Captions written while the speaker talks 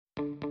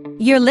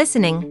You're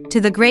listening to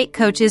the Great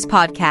Coaches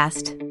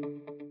Podcast.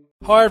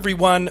 Hi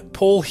everyone,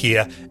 Paul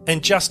here,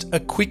 and just a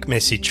quick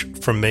message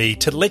from me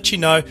to let you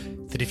know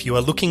that if you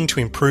are looking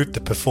to improve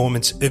the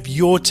performance of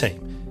your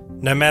team,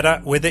 no matter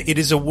whether it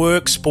is a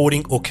work,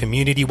 sporting or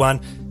community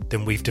one,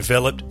 then we've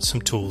developed some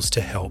tools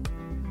to help.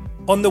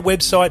 On the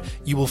website,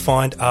 you will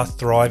find our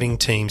Thriving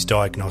Teams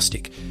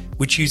Diagnostic,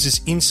 which uses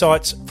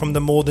insights from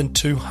the more than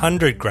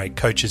 200 great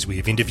coaches we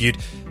have interviewed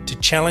to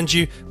challenge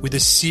you with a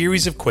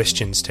series of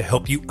questions to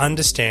help you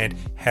understand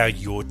how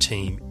your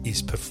team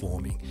is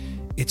performing.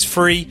 It's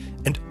free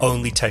and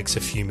only takes a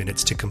few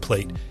minutes to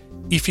complete.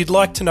 If you'd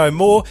like to know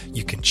more,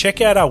 you can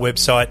check out our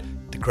website,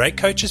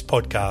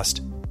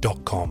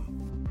 thegreatcoachespodcast.com.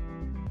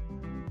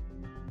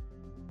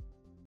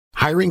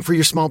 Hiring for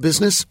your small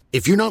business?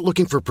 If you're not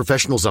looking for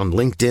professionals on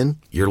LinkedIn,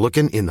 you're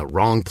looking in the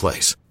wrong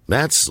place.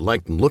 That's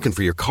like looking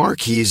for your car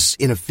keys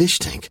in a fish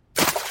tank.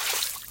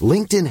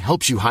 LinkedIn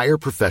helps you hire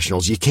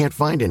professionals you can't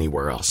find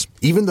anywhere else,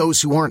 even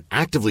those who aren't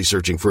actively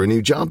searching for a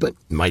new job but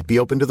might be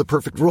open to the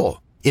perfect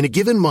role. In a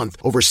given month,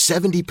 over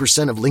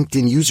 70% of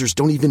LinkedIn users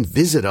don't even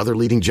visit other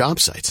leading job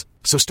sites.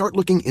 So start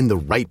looking in the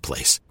right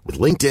place. With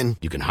LinkedIn,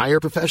 you can hire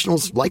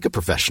professionals like a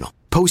professional.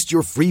 Post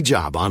your free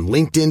job on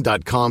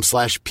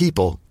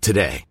linkedin.com/people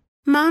today.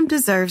 Mom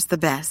deserves the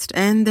best,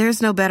 and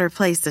there's no better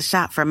place to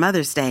shop for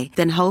Mother's Day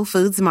than Whole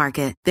Foods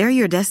Market. They're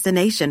your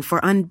destination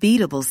for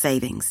unbeatable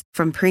savings,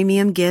 from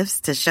premium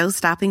gifts to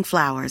show-stopping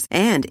flowers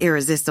and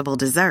irresistible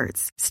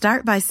desserts.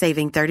 Start by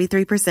saving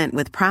 33%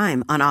 with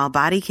Prime on all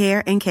body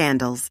care and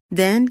candles.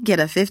 Then get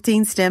a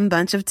 15-stem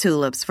bunch of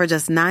tulips for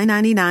just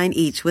 $9.99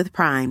 each with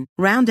Prime.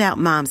 Round out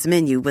Mom's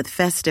menu with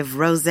festive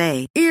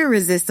rosé,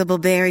 irresistible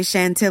berry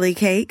chantilly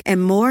cake,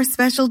 and more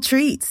special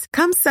treats.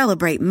 Come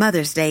celebrate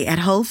Mother's Day at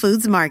Whole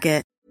Foods Market.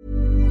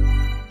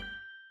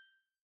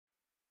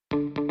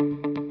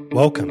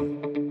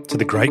 Welcome to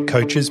the Great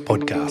Coaches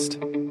Podcast.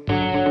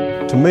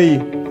 To me,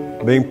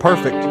 being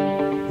perfect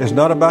is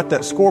not about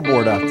that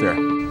scoreboard out there.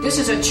 This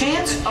is a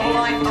chance of a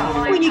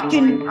lifetime. When you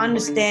can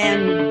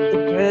understand the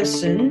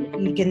person,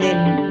 you can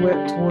then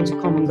work towards a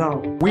common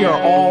goal. We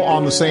are all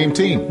on the same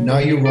team. Know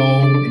your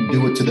role and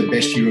do it to the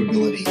best of your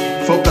ability.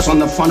 Focus on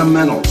the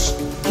fundamentals.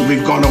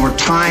 We've gone over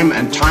time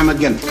and time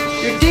again.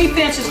 Your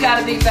defense has got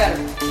to be better.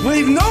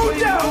 Leave no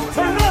doubt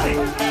tonight.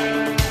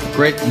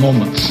 Great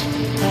moments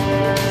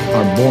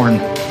are born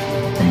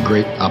from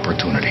great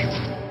opportunity.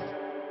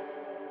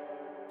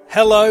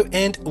 Hello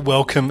and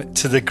welcome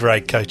to the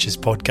Great Coaches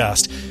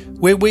Podcast,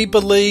 where we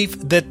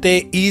believe that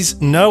there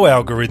is no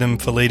algorithm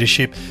for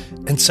leadership,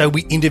 and so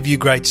we interview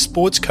great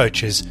sports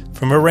coaches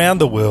from around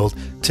the world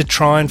to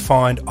try and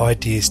find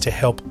ideas to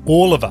help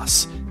all of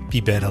us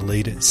be better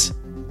leaders.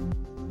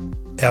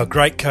 Our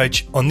great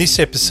coach on this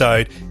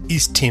episode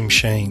is Tim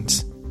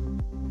Sheens.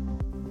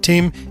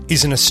 Tim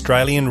is an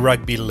Australian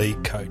rugby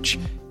league coach.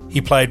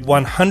 He played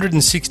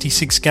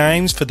 166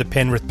 games for the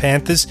Penrith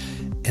Panthers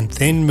and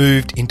then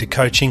moved into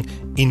coaching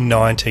in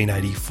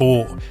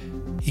 1984.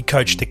 He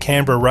coached the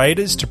Canberra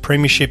Raiders to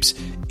premierships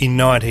in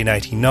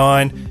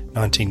 1989,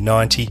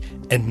 1990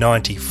 and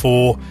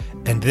 94,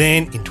 and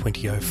then in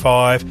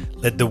 2005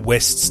 led the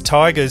Wests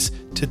Tigers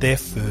to their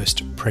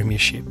first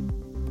premiership.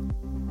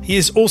 He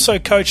has also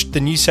coached the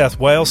New South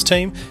Wales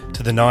team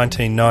to the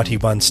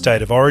 1991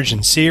 State of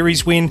Origin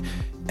Series win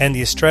and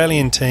the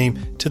Australian team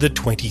to the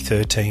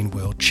 2013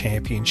 World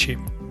Championship.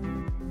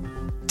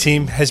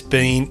 Tim has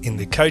been in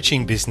the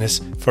coaching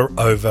business for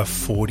over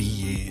 40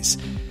 years,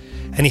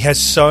 and he has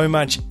so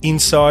much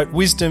insight,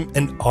 wisdom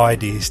and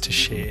ideas to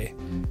share.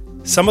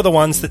 Some of the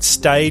ones that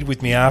stayed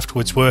with me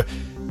afterwards were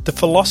the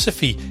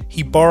philosophy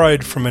he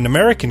borrowed from an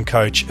American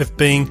coach of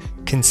being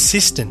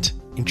consistent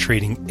in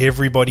treating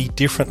everybody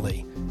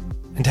differently,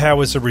 and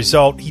how as a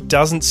result he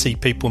doesn't see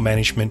people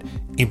management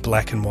in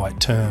black and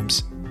white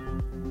terms.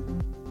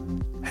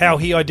 How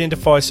he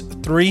identifies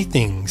 3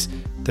 things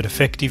that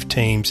effective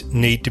teams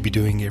need to be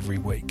doing every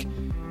week.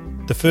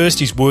 The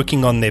first is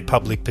working on their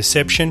public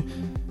perception,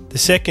 the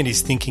second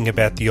is thinking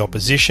about the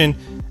opposition,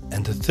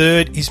 and the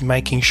third is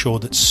making sure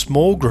that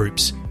small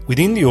groups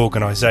within the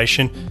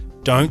organisation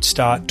don't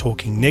start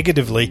talking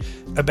negatively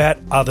about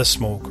other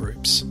small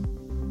groups.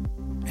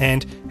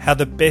 And how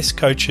the best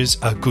coaches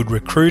are good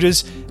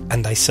recruiters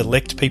and they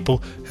select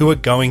people who are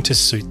going to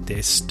suit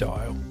their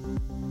style.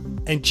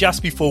 And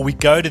just before we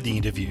go to the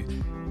interview,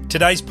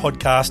 today's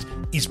podcast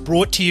is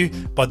brought to you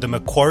by the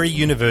Macquarie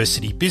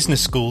University Business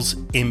School's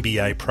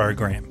MBA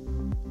program.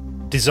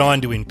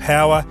 Designed to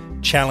empower,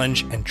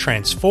 challenge and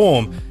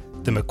transform,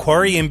 the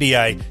Macquarie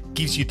MBA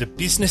gives you the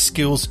business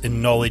skills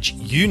and knowledge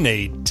you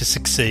need to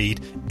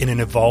succeed in an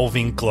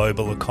evolving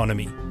global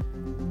economy.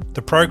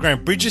 The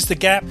program bridges the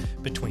gap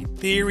between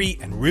theory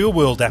and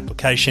real-world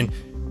application,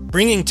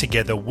 bringing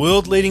together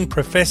world-leading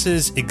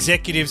professors,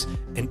 executives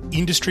and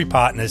industry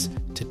partners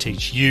to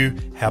teach you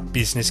how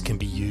business can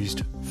be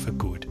used for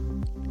good.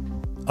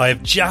 I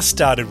have just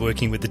started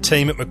working with the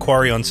team at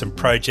Macquarie on some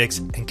projects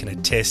and can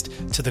attest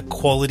to the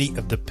quality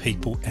of the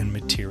people and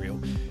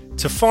material.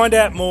 To find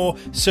out more,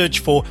 search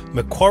for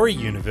Macquarie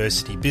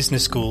University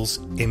Business School's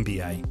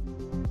MBA.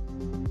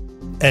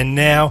 And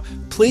now,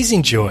 please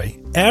enjoy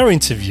our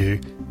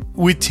interview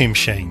with Tim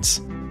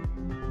Sheens.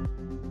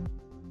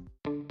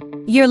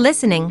 You're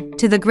listening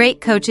to the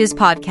Great Coaches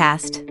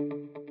Podcast.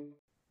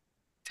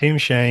 Tim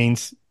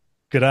Sheens,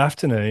 good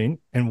afternoon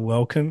and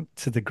welcome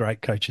to the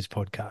Great Coaches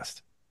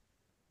Podcast.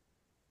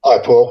 Hi,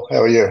 Paul.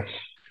 How are you?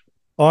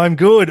 I'm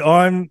good.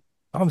 I'm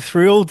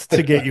thrilled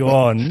to get you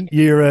on.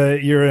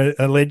 You're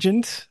a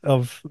legend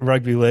of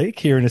rugby league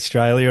here in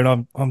Australia,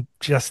 and I'm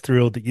just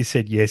thrilled that you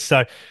said yes.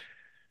 So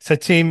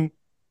Tim,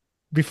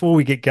 before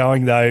we get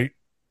going though,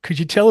 could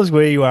you tell us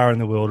where you are in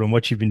the world and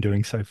what you've been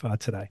doing so far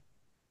today?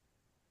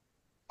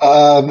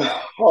 I'm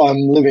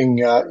living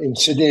in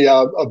Sydney.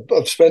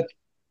 I've spent,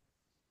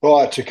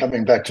 prior to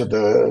coming back to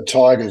the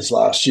Tigers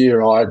last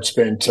year, I'd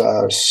spent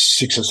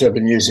 6 or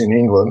 7 years in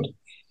England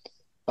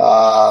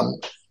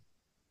and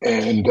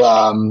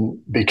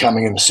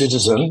becoming a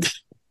citizen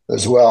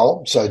as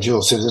well, so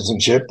dual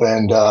citizenship.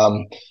 And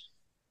my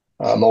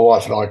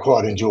wife and I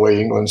quite enjoy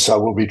England, so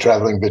we'll be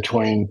travelling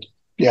between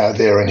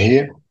there and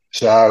here.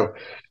 So,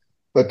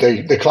 but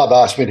the club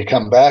asked me to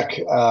come back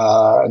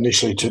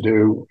initially to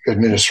do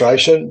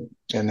administration,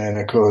 and then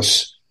of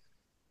course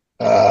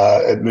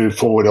it moved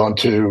forward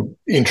onto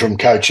interim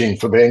coaching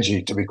for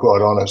Benji. To be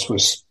quite honest,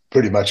 was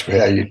pretty much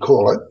how you'd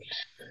call it.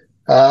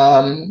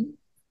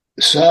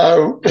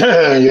 So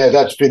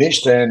that's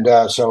finished, and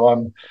so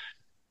I'm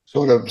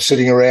sort of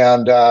sitting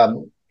around.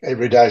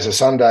 Every day's a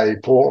Sunday,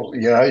 Paul.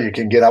 You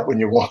can get up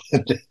when you want.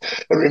 It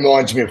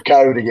reminds me of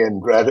COVID again,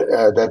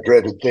 that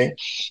dreaded thing,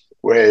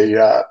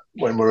 where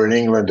when we were in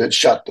England, it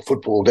shut the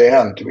football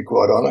down, to be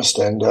quite honest.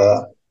 And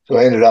so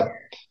I ended up,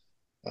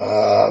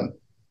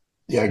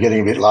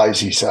 getting a bit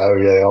lazy. So,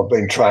 I've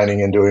been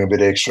training and doing a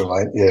bit extra,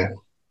 mate, yeah.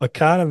 I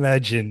can't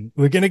imagine.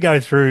 We're going to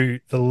go through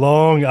the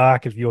long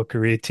arc of your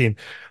career, Tim.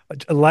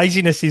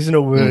 Laziness isn't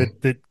a word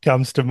that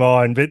comes to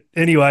mind. But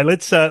anyway,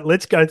 let's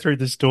go through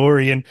the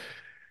story. And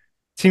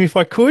Tim, if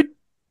I could,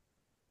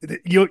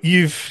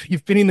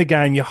 you've been in the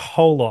game your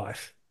whole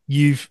life.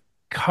 You've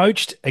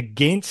coached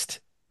against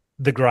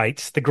the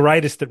greats, the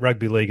greatest that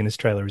rugby league in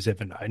Australia has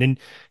ever known. And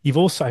you've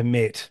also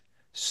met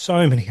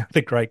so many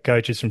other great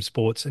coaches from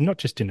sports, and not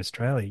just in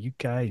Australia,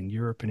 UK and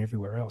Europe and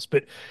everywhere else.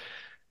 But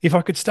if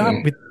I could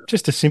start with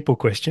just a simple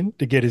question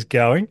to get us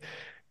going,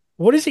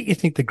 what is it you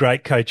think the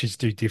great coaches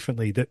do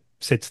differently that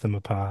sets them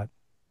apart?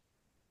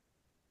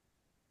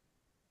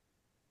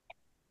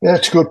 Yeah,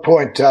 that's a good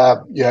point.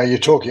 You're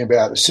talking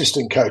about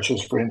assistant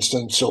coaches, for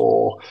instance,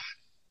 or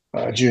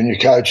junior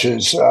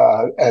coaches,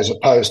 as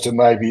opposed to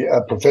maybe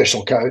a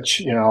professional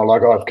coach.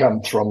 Like I've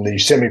come from the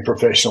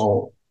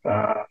semi-professional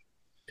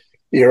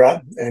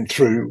era, and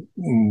through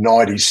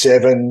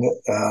 97,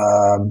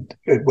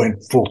 it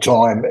went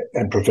full-time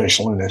and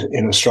professional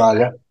in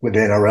Australia with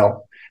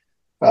NRL.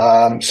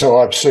 So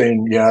I've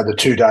seen, the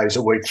 2 days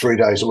a week, 3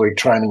 days a week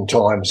training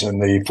times and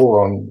the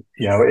full-on,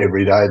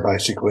 every day,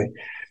 basically.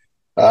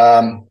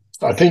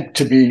 I think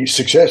to be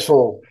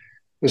successful,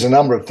 there's a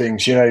number of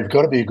things. You've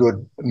got to be a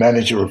good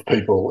manager of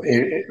people.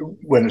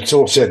 When it's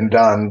all said and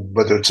done,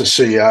 whether it's a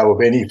CEO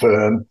of any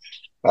firm,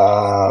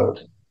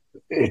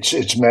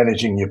 it's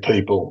managing your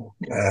people.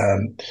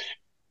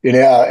 In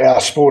our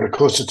sport, of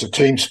course, it's a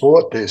team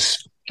sport.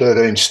 There's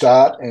 13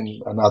 start and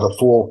another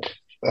 4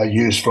 are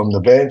used from the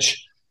bench.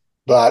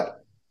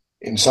 But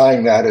in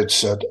saying that,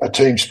 it's a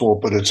team sport,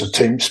 but it's a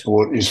team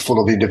sport is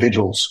full of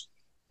individuals.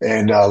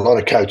 And a lot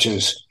of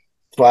coaches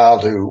fail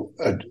to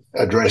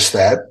address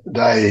that.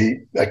 They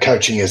are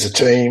coaching as a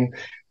team.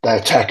 They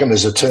attack them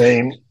as a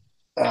team.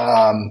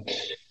 For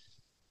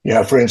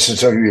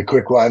instance, I'll give you a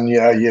quick one.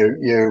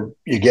 You're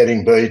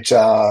getting beat.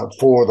 4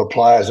 of the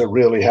players are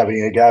really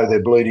having a go.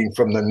 They're bleeding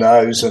from the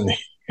nose and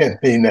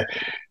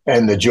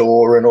the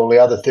jaw and all the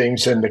other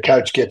things. And the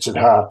coach gets at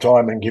half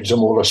time and gives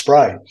them all a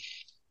spray.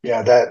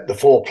 That the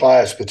 4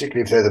 players,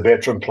 particularly if they're the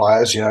veteran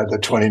players, the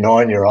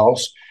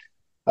 29-year-olds,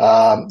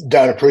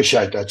 don't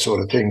appreciate that sort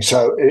of thing.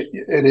 So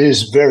it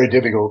is very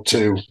difficult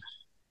to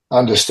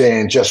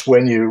understand just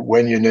when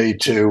you need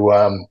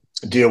to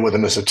deal with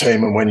them as a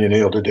team and when you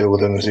need to deal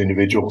with them as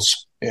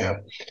individuals. Yeah.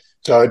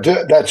 So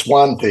that's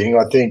one thing.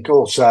 I think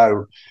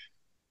also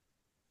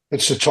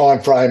it's the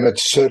time frame.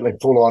 It's certainly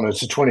full on.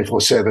 It's a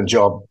 24/7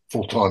 job,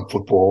 full-time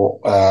football,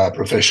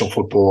 professional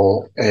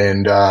football,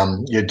 and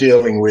you're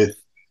dealing with,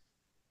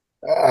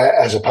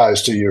 as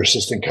opposed to your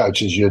assistant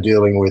coaches, you're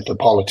dealing with the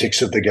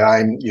politics of the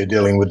game. You're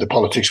dealing with the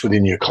politics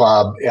within your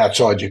club,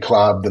 outside your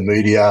club, the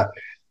media,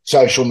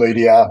 social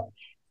media,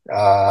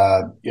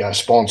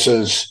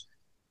 sponsors,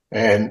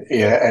 and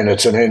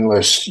it's an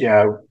endless,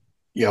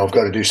 I've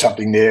got to do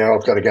something there.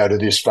 I've got to go to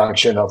this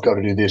function. I've got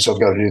to do this. I've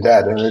got to do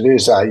that. And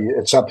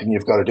it's something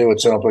you've got to do.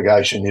 It's an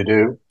obligation you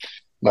do.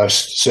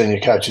 Most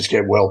senior coaches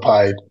get well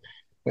paid.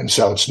 And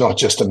so it's not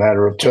just a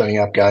matter of turning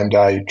up game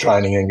day,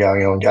 training and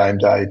going on game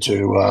day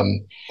to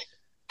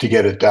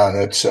get it done.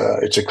 It's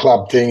a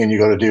club thing, and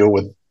you've got to deal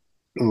with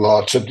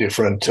lots of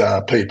different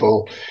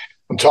people.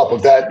 On top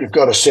of that, you've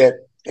got to set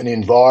an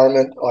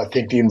environment. I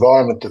think the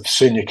environment that the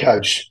senior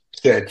coach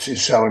sets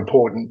is so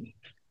important.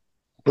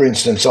 For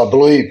instance, I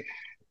believe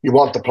you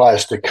want the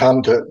players to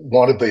come to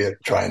want to be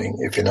at training,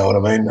 if you know what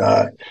I mean.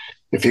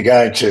 If you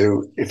don't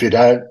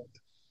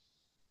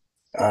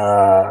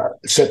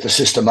set the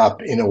system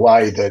up in a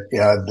way that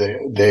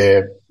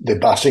they're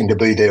busting to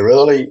be there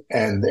early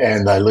and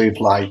they leave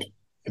late,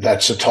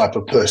 that's the type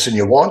of person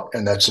you want,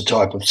 and that's the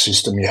type of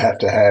system you have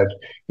to have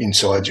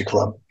inside your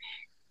club.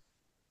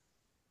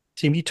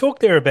 Tim, you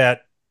talked there about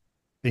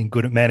being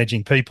good at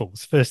managing people.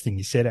 It's the first thing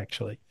you said,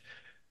 actually.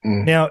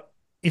 Now,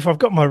 if I've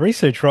got my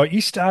research right,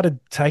 you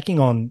started taking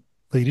on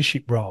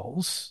leadership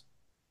roles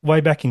way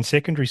back in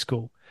secondary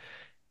school.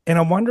 And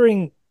I'm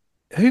wondering,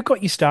 who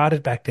got you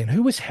started back then?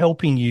 Who was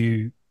helping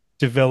you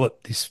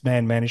develop this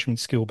man management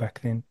skill back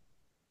then?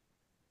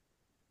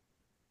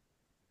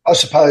 I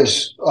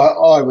suppose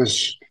I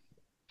was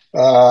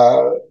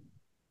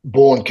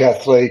born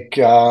Catholic,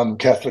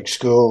 Catholic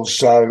school,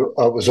 so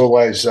I was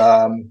always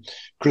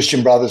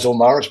Christian brothers or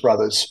Morris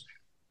brothers.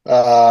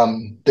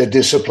 Their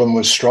discipline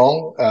was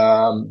strong.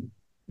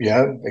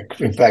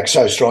 In fact,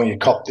 so strong you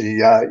copped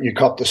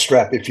the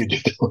strap if you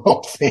did the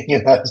wrong thing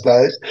in those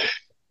days.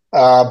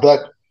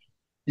 But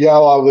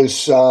I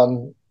was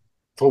for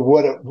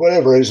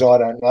whatever reason, I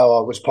don't know.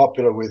 I was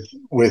popular with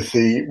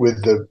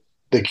the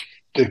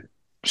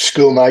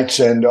schoolmates,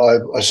 and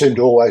I seemed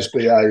to always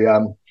be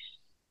a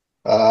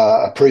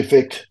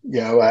prefect,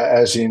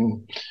 as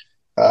in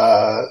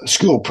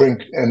school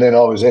print, and then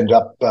I was end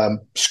up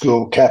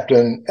school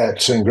captain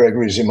at St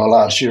Gregory's in my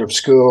last year of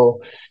school.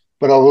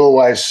 But I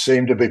always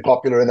seemed to be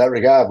popular in that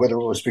regard, whether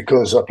it was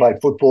because I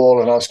played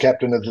football and I was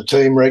captain of the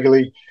team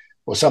regularly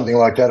or something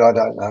like that, I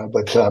don't know.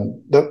 But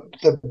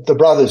the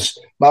brothers,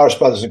 Morris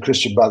brothers and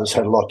Christian brothers,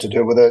 had a lot to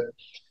do with it.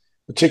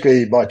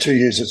 Particularly my 2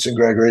 years at St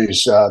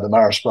Gregory's, the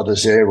Morris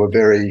brothers there were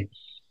very,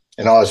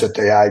 and I was at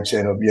the age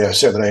then of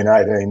 17,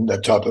 18,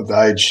 that type of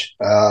age.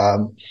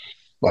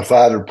 My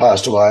father had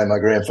passed away, my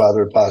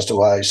grandfather had passed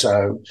away,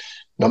 so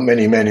not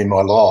many men in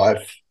my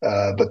life,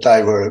 but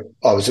I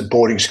was at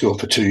boarding school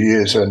for 2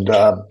 years and,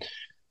 had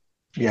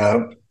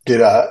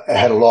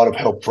a lot of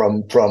help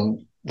from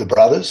the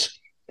brothers.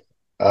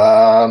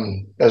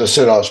 As I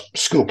said, I was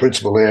school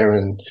principal there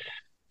in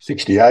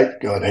 68.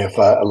 God,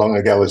 how long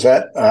ago was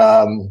that?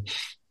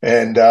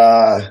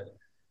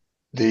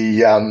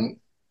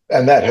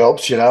 And that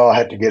helps. I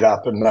had to get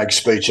up and make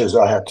speeches.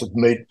 I had to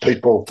meet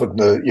people from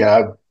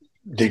the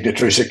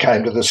dignitaries that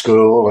came to the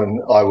school,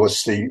 and I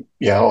was I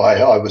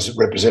was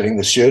representing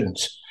the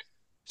students.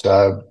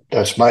 So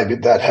maybe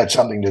that had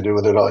something to do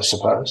with it, I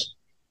suppose.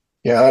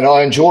 And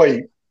I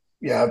enjoy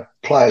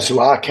players who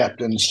are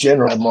captains.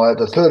 Generally,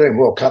 the 13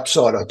 World Cup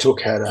side I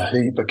took had a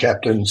heap of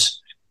captains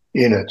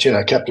in it,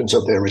 captains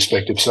of their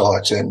respective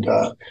sides. And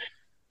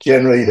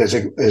generally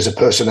there's a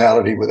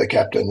personality with a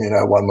captain,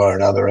 one way or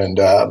another. And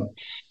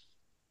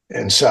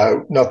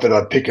so not that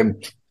I'd pick them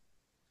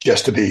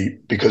just to be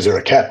because they're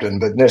a captain,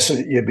 but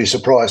you'd be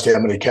surprised how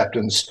many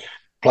captains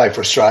play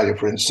for Australia,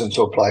 for instance,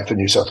 or play for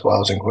New South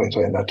Wales and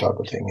Queensland, that type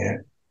of thing, yeah.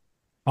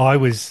 I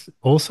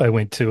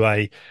went to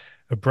a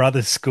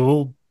brothers'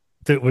 school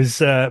that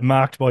was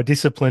marked by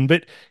discipline,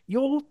 but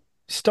your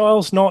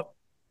style's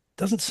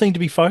doesn't seem to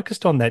be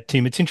focused on that,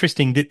 Tim. It's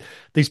interesting that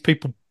these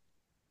people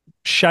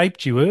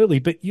shaped you early,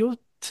 but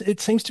it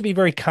seems to be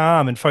very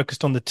calm and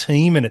focused on the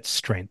team and its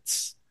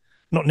strengths,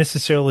 not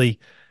necessarily,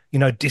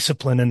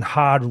 discipline and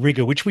hard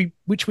rigor, which we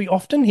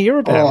often hear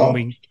about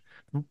when we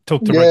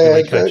talk to rugby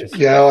league coaches.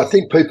 Yeah, I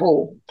think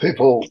people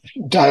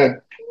don't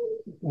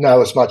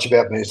know as much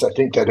about me as I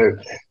think they do.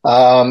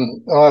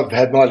 I've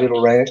had my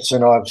little rants,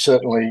 and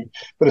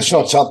but it's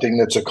not something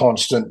that's a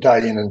constant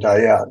day in and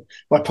day out.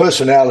 My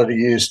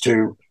personality is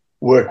to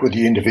work with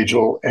the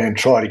individual and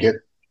try to get,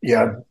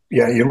 you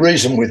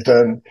reason with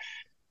them,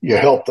 you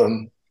help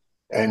them,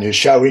 and you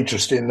show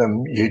interest in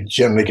them, you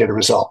generally get a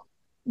result.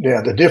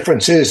 Now, the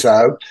difference is,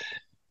 though,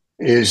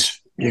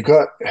 is I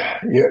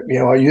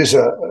use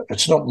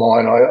it's not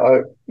mine.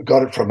 I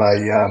got it from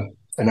an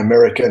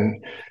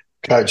American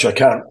coach. I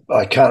can't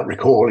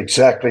recall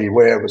exactly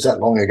where it was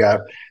that long ago,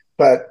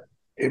 but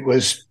it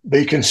was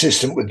be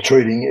consistent with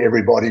treating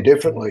everybody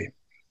differently.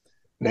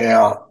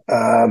 Now,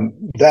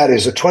 that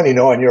is a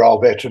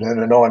 29-year-old veteran and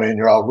a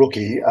 19-year-old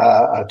rookie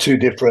are two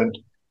different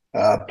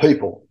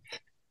people.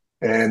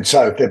 And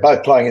so if they're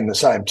both playing in the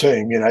same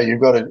team, you've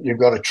got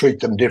to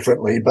treat them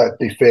differently, but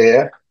be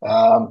fair.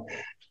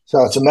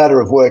 So it's a matter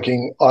of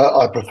working.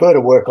 I prefer to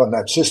work on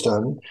that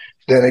system.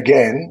 Then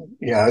again,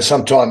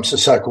 sometimes the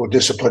so-called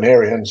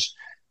disciplinarians,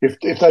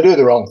 if they do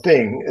the wrong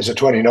thing as a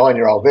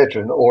 29-year-old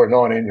veteran or a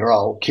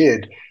 19-year-old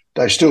kid,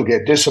 they still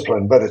get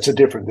disciplined, but it's a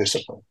different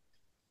discipline.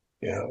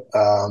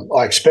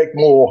 I expect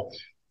more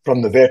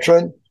from the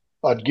veteran.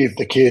 I'd give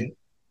the kid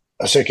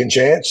a second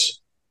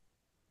chance.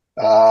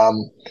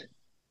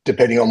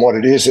 Depending on what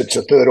it is, it's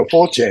a third or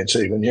fourth chance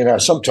even.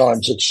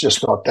 Sometimes it's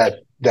just not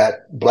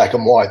that black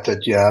and white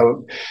that,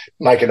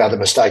 make another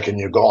mistake and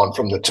you're gone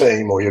from the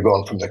team or you're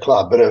gone from the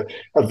club. But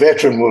a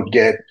veteran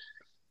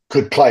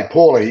could play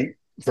poorly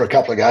for a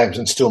couple of games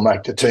and still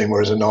make the team,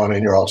 whereas a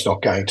 19-year-old's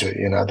not going to,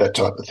 that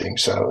type of thing.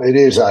 So it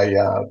is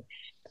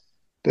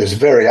there's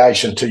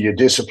variation to your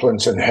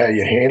disciplines and how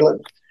you handle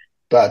it.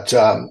 But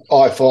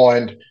I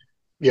find,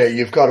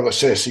 you've got to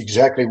assess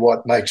exactly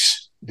what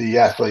makes the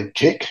athlete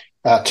tick.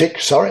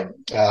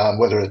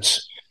 Whether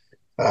it's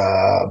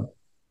arm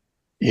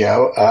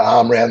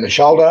around the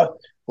shoulder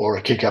or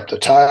a kick up the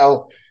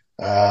tail,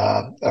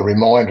 a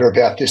reminder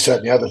about this, that,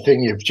 and the other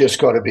thing. You've just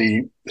got to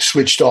be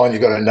switched on.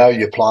 You've got to know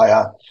your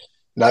player,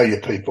 know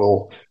your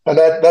people. And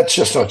that's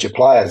just not your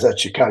players.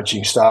 That's your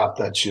coaching staff.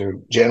 That's your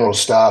general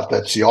staff.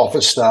 That's the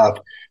office staff.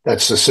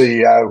 That's the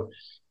CEO.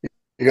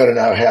 You've got to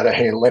know how to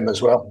handle them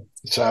as well.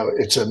 So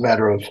it's a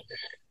matter of,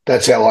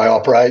 that's how I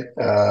operate.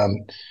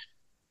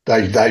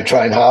 They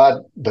train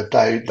hard, but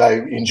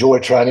they enjoy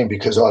training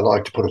because I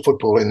like to put a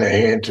football in their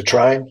hand to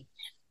train.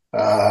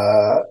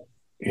 I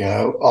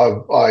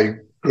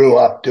grew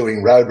up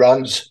doing road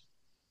runs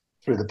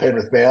through the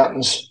Penrith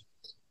Mountains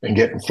and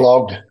getting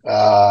flogged,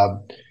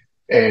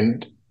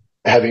 and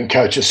having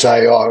coaches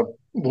say,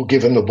 we'll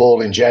give them the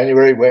ball in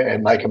January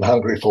and make them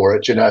hungry for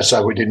it,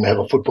 so we didn't have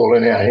a football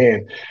in our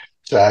hand.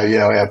 So,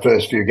 our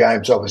first few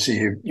games,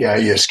 obviously,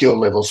 your skill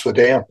levels were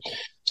down.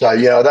 So,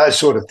 those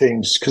sort of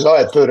things, because I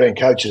had 13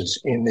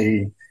 coaches in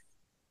the,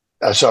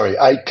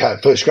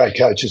 8 first grade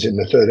coaches in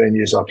the 13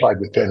 years I played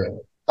with Penrith,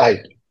 8.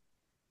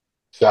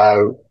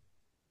 So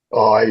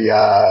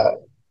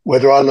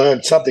whether I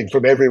learned something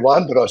from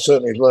everyone, but I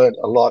certainly learned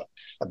a lot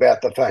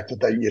about the fact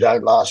that you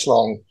don't last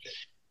long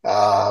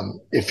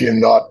if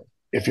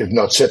you've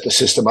not set the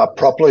system up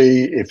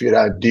properly, if you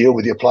don't deal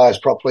with your players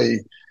properly,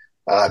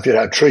 if you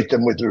don't treat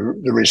them with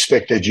the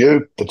respect they're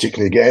due,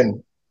 particularly,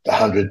 again, the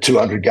 100,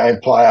 200 game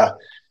player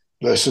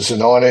versus a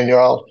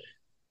 19-year-old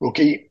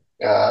rookie.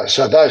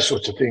 So those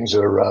sorts of things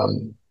are,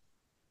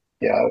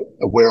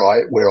 where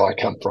I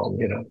come from,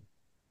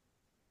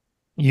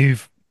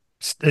 You've,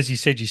 as you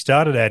said, you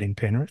started out in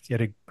Penrith. You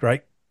had a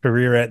great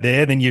career out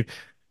there. Then you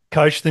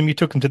coached them. You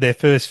took them to their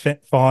first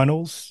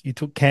finals. You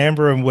took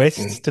Canberra and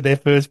Wests to their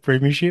first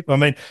premiership. I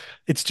mean,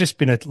 it's just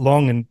been a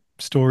long and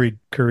storied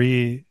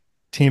career,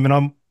 Tim, and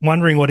I'm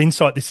wondering what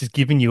insight this has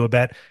given you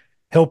about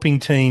helping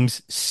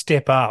teams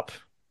step up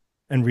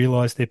and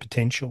realise their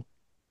potential.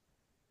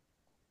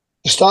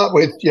 To start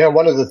with,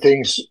 one of the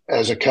things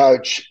as a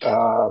coach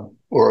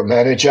or a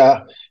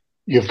manager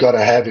you've got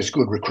to have is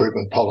good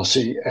recruitment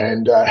policy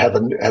and have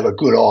a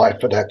good eye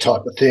for that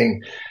type of thing.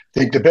 I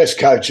think the best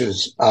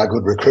coaches are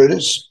good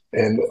recruiters,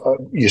 and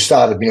you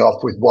started me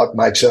off with what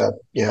makes a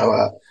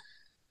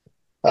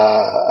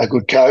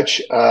good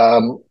coach.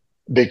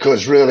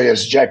 Because really,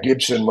 as Jack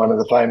Gibson, one of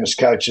the famous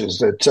coaches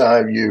that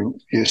you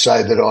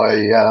say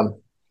that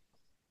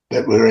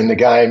that we're in the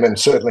game, and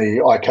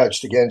certainly I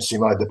coached against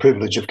him. I had the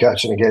privilege of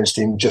coaching against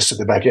him just at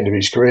the back end of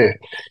his career.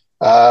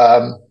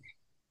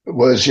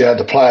 Was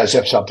the players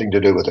have something to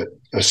do with it.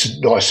 A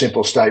nice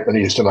simple statement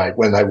he used to make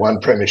when they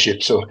won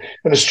premierships. And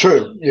it's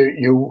true.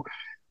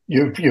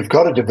 You've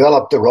got to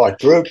develop the right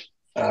group.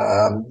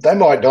 They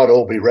might not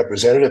all be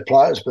representative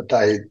players, but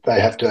they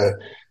have to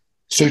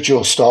suit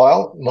your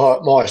style.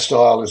 My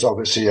style is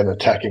obviously an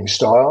attacking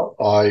style.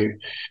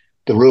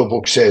 The rule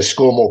book says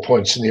score more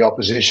points than the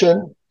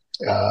opposition,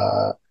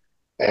 and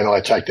I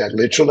take that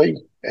literally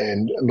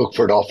and look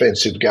for an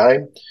offensive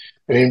game.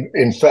 And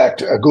in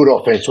fact, a good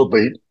offense will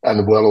beat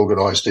a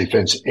well-organised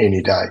defence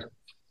any day.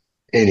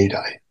 Any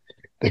day.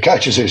 The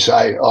coaches who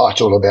say,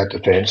 it's all about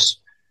defence,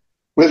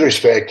 with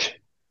respect,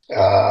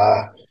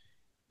 that's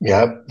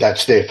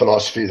their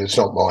philosophy. That's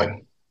not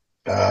mine.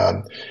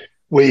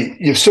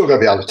 You've still got to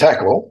be able to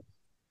tackle,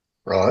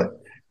 right?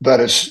 But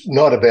it's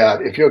not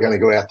about, if you're going to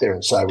go out there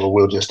and say, well,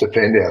 we'll just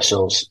defend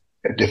ourselves,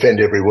 defend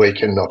every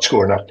week and not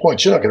score enough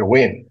points, you're not going to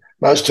win.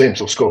 Most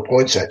teams will score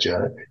points at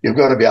you. You've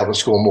got to be able to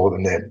score more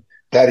than them.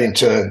 That in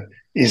turn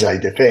is a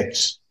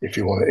defence, if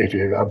you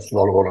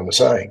follow what I'm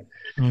saying.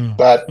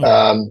 But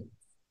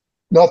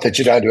not that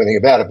you don't do anything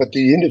about it, but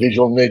the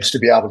individual needs to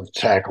be able to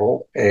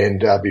tackle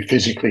and be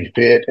physically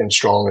fit and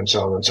strong and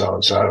so on and so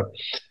on. So,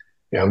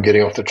 I'm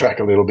getting off the track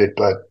a little bit,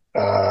 but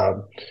at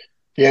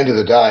the end of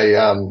the day,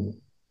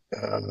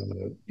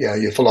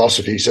 your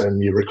philosophies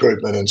and your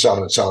recruitment and so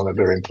on are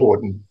very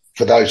important.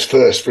 For those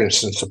first, for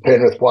instance, the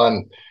Penrith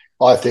one,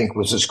 I think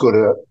was as good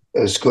a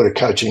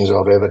coaching as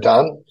I've ever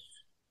done.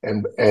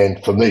 And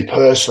for me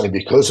personally,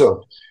 because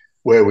of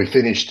where we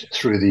finished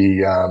through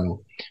the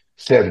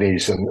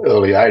 70s and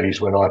early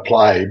 80s when I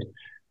played,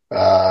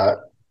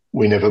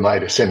 we never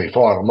made a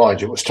semi-final.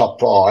 Mind you, it was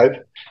top 5,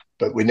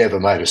 but we never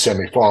made a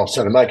semi-final.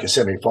 So to make a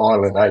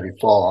semi-final in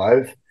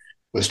 85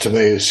 was, to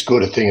me, as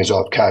good a thing as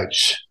I've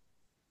coached.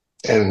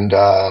 And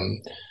that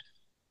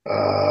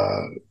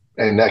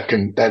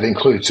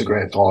includes the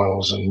grand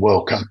finals and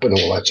World Cup and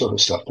all that sort of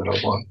stuff that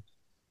I've won.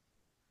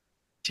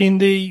 Tim,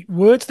 the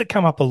words that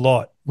come up a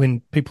lot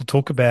when people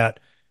talk about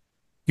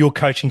your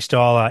coaching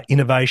style are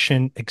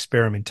innovation,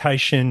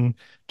 experimentation,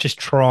 just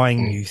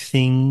trying new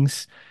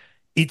things.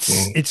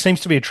 It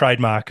seems to be a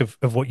trademark of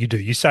what you do.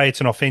 You say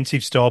it's an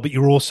offensive style, but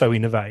you're also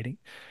innovating.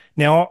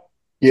 Now,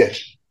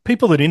 yes,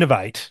 people that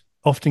innovate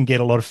often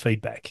get a lot of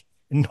feedback,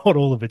 and not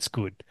all of it's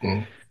good.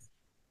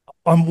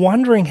 I'm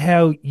wondering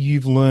how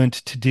you've learned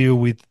to deal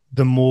with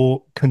the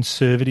more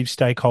conservative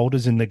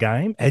stakeholders in the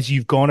game as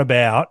you've gone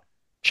about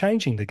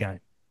changing the game?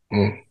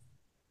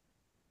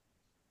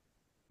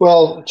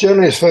 Well,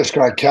 generally as first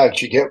grade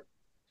coach, you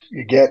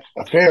get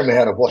a fair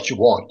amount of what you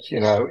want. You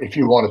know, if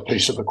you want a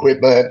piece of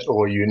equipment,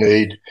 or you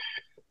need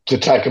to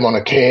take them on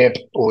a camp,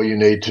 or you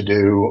need to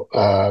do,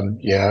 I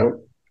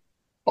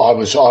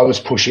was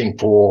pushing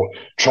for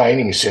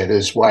training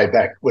centres way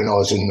back when I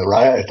was at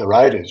the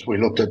Raiders. We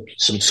looked at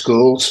some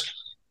schools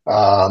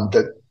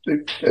that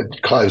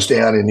closed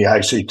down in the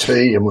ACT,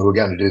 and we were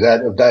going to do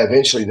that. They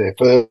eventually their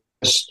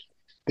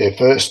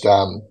first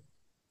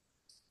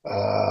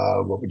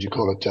what would you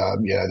call it?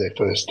 Their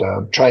first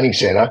training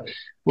centre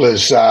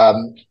was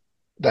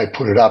they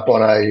put it up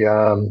on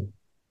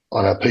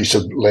a piece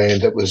of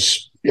land that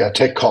was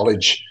Tech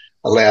College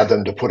allowed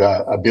them to put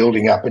a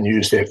building up and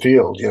use their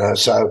field.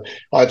 So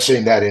I'd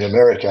seen that in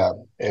America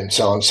and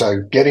so on.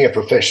 So getting a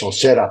professional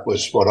setup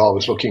was what I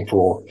was looking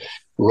for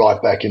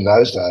right back in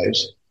those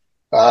days.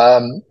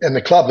 And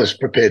the club was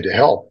prepared to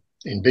help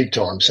in big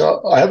time.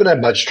 So I haven't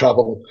had much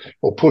trouble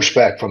or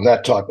pushback from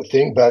that type of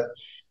thing. But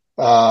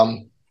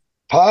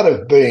part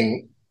of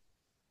being,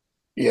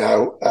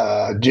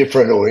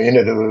 different or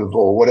innovative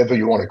or whatever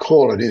you want to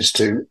call it is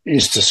to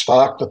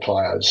spark the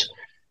players.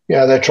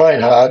 They train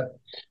hard.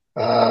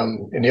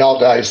 In the old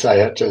days,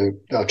 they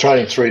were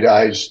training 3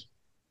 days,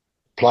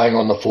 playing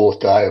on the fourth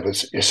day of a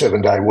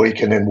 7-day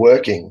week, and then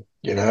working.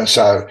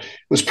 So it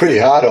was pretty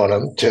hard on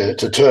them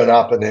to turn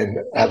up and then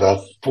have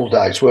a full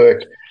day's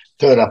work,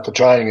 turn up for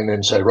training, and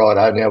then say,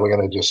 right, now we're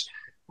going to just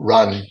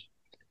run,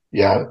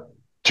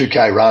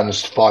 2K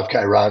runs,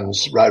 5K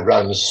runs, road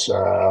runs.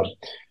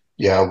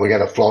 We're going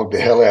to flog the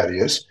hell out of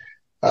you.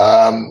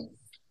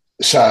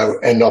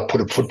 And not put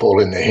a football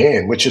in their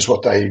hand, which is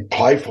what they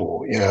play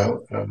for.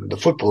 The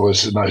football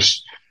is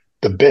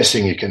the best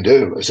thing you can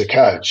do as a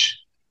coach,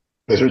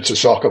 whether it's a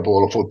soccer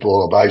ball or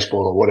football or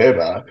baseball or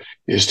whatever,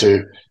 is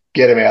to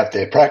get them out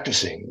there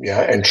practicing,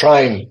 and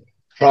training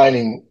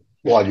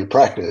while you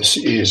practice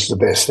is the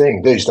best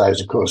thing. These days,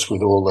 of course,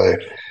 with all the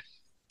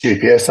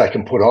GPS they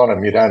can put on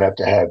them, you don't have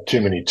to have too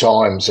many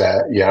times,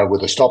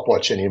 with a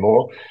stopwatch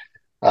anymore.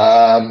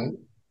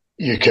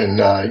 You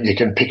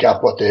can pick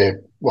up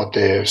what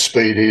their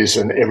speed is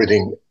and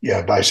everything,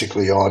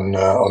 basically on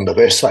the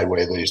vest they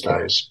wear these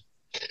days.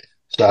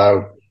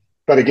 So,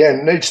 but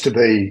again,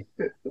 the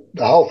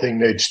whole thing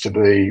needs to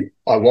be,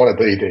 I want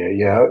to be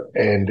there,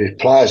 and if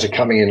players are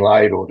coming in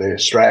late or they're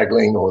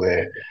straggling or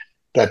they're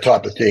that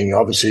type of thing,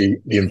 obviously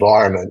the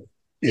environment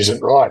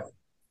isn't right,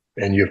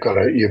 and you've got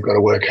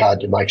to work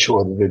hard to make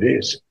sure that it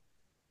is.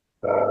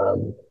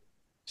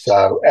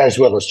 So as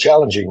well as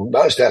challenging,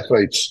 most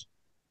athletes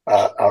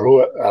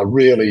are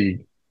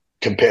really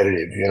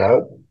competitive,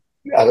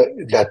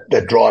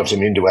 that drives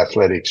them into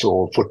athletics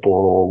or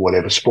football or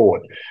whatever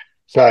sport.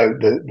 So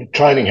the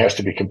training has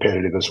to be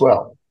competitive as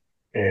well,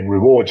 and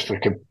rewards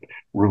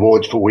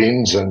for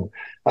wins and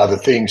other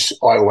things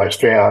I always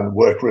found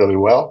work really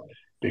well,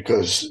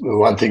 because the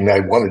one thing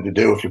they wanted to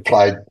do, if you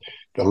played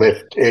the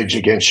left edge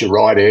against your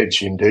right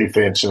edge in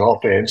defence and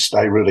offence,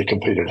 they really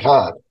competed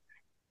hard.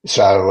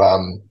 So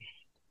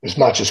as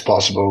much as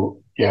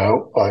possible,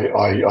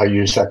 I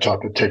use that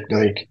type of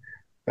technique.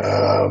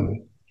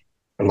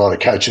 A lot of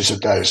coaches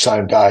at those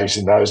same days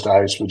in those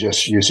days were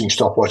just using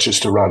stopwatches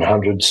to run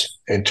hundreds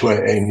and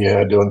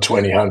doing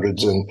 20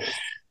 hundreds and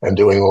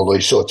doing all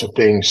these sorts of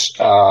things.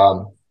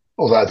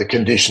 Although the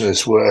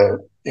conditioners were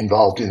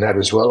involved in that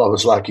as well. I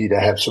was lucky to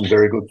have some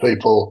very good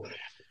people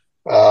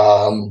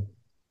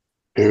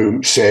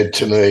who said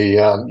to me,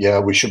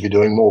 we should be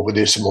doing more with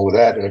this and more with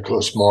that. And of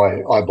course,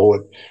 whatever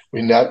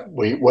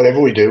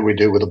we do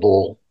with a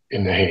ball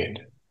in the hand.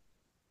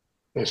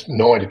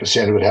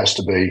 90% of it has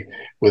to be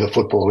with a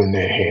football in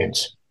their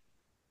hands.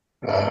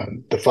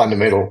 The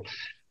fundamental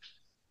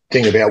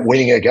thing about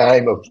winning a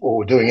game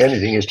or doing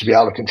anything is to be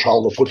able to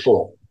control the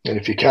football. And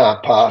if you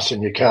can't pass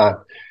and you can't,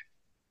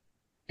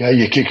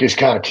 your kickers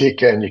can't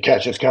kick and your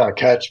catchers can't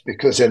catch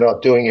because they're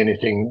not doing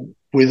anything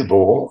with the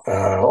ball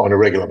on a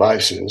regular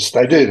basis.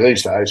 They do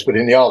these days, but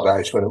in the old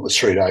days when it was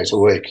 3 days a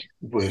week,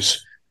 it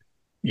was,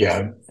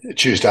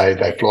 Tuesday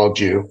they flogged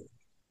you.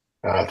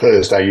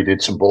 Thursday you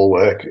did some ball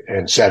work,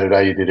 and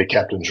Saturday you did a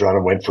captain's run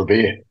and went for a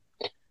beer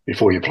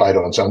before you played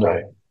on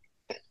Sunday.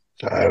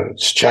 So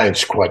it's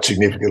changed quite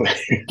significantly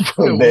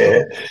from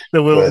there.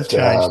 The world has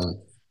changed.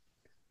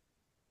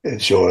 It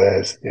sure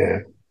has, yeah.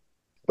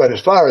 But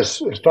as far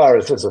as I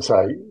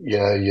say,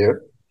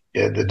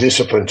 the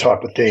discipline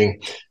type of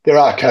thing, there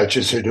are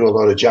coaches who do a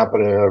lot of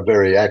jumping and are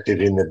very active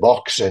in the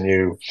box, and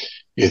you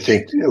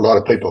think a lot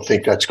of people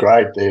think that's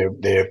great.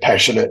 They're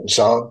passionate and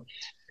so on,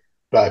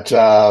 but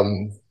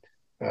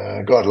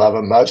God love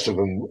them, most of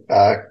them,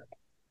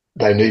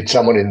 they need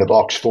someone in the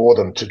box for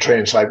them to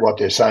translate what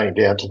they're saying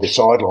down to the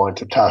sideline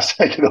to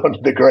take it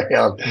onto the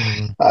ground.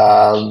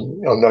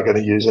 Mm-hmm. I'm not going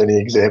to use any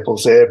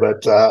examples there,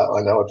 but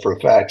I know it for a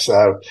fact.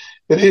 So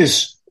it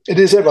is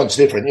everyone's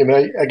different.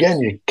 Again,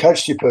 you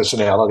coach your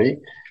personality,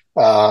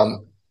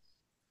 and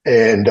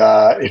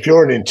if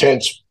you're an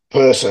intense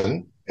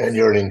person and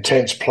you're an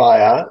intense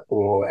player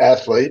or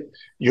athlete,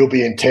 you'll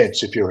be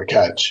intense if you're a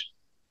coach.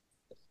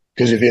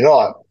 Because if you're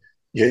not,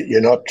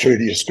 you're not true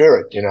to your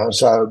spirit, you know.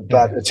 So,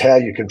 but it's how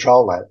you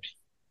control that,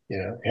 you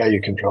know, how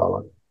you control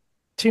it.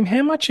 Tim,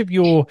 how much of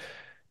your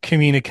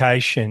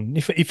communication,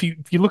 if you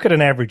look at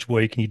an average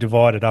week and you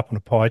divide it up on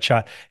a pie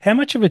chart, how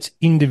much of it's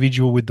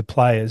individual with the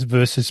players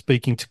versus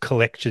speaking to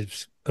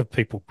collectives of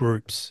people,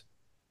 groups?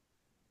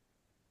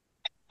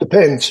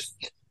 Depends.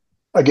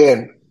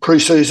 Again,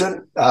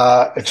 pre-season,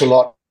 it's a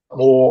lot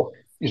more.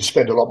 You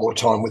spend a lot more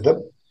time with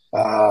them,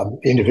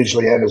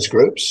 individually and as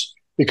groups,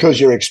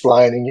 because you're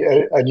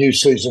explaining a new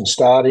season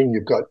starting.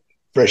 You've got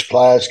fresh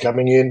players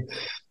coming in.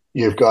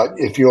 You've got,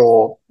 if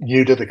you're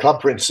new to the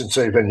club, for instance,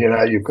 even, you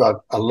know, you've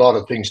got a lot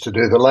of things to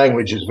do. The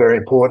language is very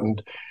important.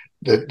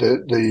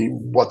 The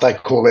what they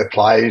call their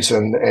plays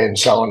and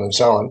so on and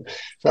so on.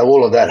 So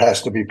all of that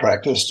has to be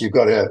practiced. You've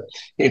got to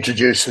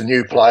introduce the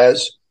new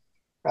players,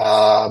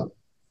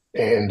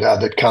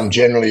 that come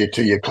generally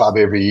to your club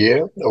every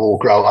year or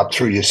grow up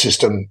through your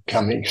system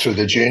coming through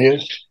the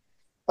juniors.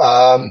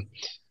 And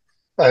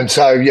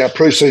so, yeah,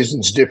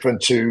 pre-season's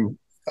different to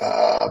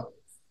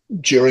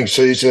during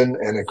season,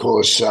 and of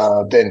course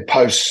then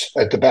post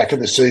at the back of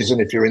the season,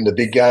 if you're in the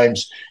big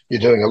games,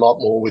 you're doing a lot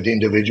more with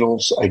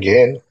individuals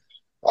again.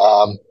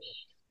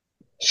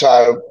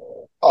 So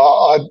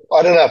I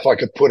don't know if I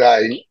could put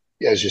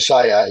as you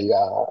say,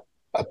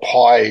 a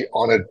pie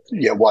on it,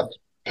 what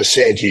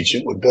percentage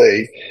it would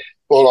be.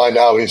 All I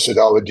know is that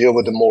I would deal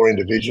with them more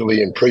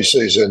individually in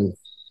pre-season,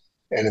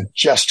 and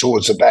just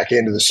towards the back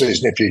end of the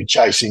season, if you're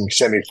chasing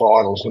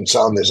semi-finals and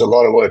so on, there's a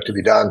lot of work to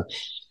be done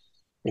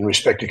in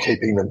respect to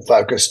keeping them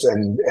focused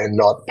and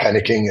not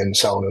panicking and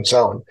so on and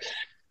so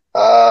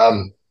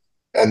on.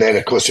 And then,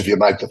 of course, if you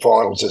make the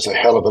finals, there's a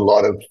hell of a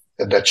lot of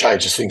that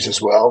changes things as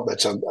well.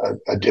 That's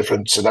a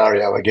different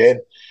scenario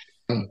again.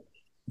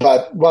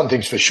 But one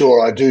thing's for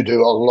sure, I do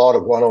a lot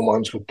of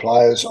one-on-ones with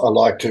players. I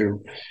like to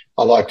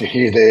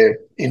hear their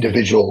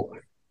individual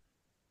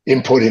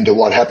input into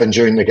what happened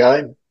during the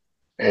game,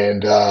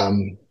 and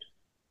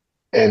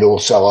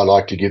also I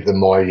like to give them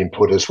my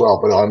input as well.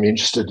 But I'm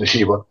interested to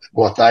hear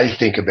what they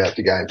think about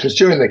the game, because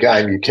during the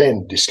game you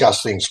can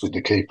discuss things with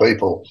the key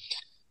people,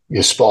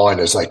 your spine,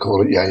 as they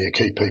call it, your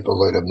key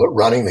people that are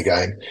running the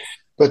game.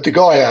 But the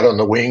guy out on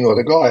the wing, or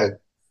the guy,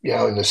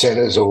 in the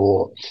centres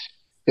or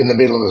in the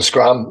middle of the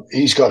scrum,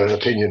 he's got an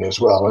opinion as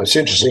well. And it's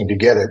interesting to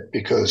get it,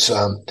 because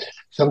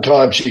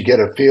sometimes you get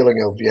a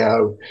feeling of,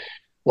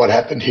 what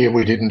happened here,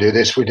 we didn't do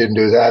this, we didn't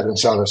do that, and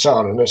so on and so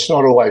on. And it's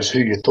not always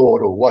who you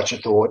thought or what you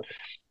thought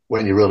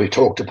when you really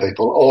talk to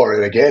people,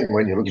 or again,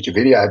 when you look at your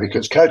video,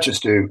 because coaches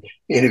do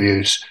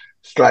interviews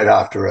straight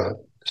after a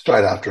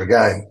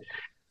game.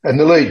 And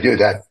the league do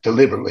that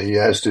deliberately,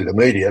 as do the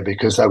media,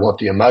 because they want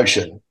the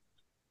emotion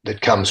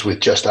that comes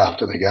with just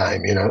after the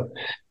game,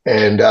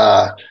 And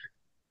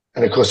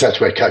of course,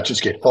 that's where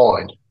coaches get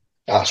fined.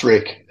 Ask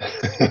Rick.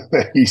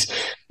 He's,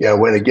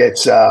 when he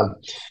gets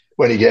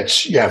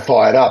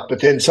fired up. But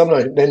then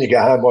you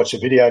go home, watch the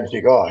video, and you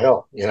think, oh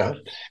hell,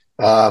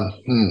 I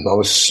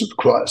was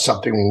quite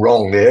something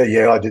wrong there.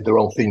 Yeah, I did the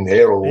wrong thing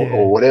there,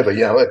 or whatever.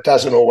 It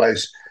doesn't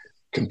always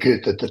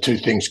compute that the two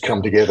things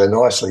come together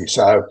nicely.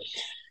 So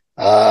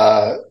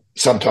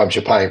sometimes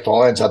you're paying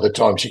fines, other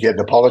times you get an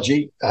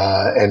apology,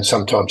 and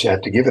sometimes you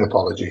have to give an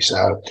apology.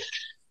 So,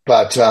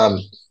 but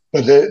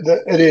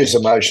it is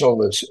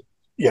emotional. It's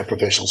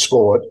professional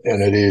sport,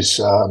 and it is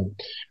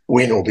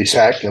win or be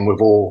sacked. And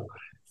we've all,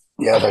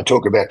 they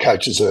talk about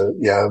coaches are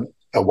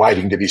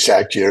waiting to be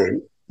sacked.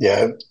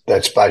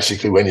 That's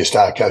basically when you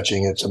start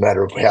coaching. It's a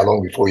matter of how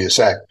long before you're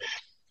sacked.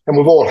 And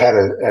we've all had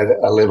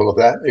a level of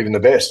that, even the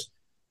best,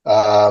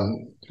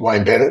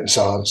 Wayne Bennett and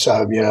so on.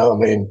 So,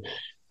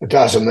 it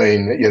doesn't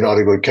mean that you're not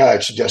a good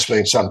coach. It just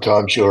means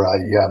sometimes you're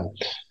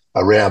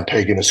a round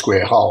peg in a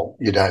square hole.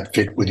 You don't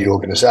fit with the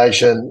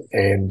organisation,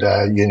 and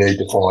you need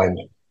to find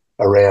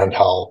a round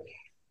hole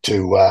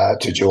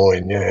to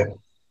join. Yeah.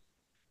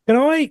 Can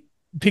I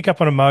pick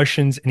up on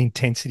emotions and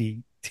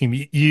intensity, Tim?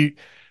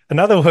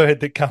 Another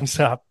word that comes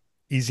up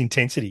is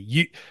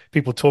intensity.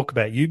 People talk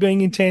about you being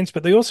intense,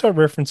 but they also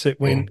reference it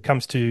when it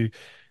comes to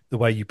the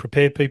way you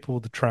prepare people,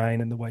 the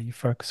train, and the way you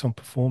focus on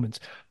performance.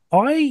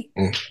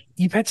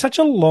 You've had such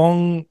a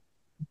long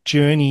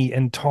journey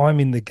and time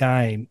in the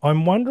game.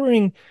 I'm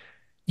wondering,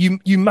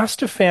 you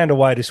must have found a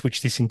way to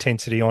switch this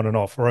intensity on and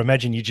off, or I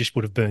imagine you just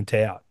would have burnt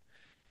out.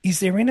 Is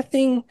there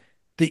anything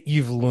that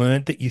you've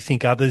learned that you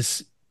think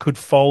others could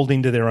fold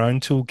into their own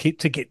toolkit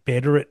to get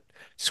better at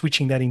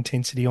switching that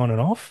intensity on and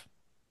off?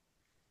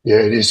 Yeah,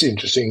 it is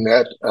interesting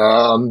that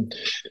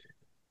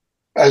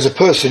as a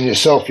person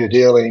yourself, you're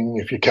dealing,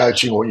 if you're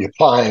coaching or you're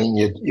playing,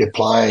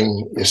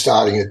 you're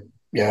starting at,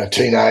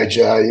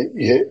 teenager,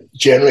 you're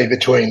generally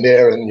between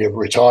there and your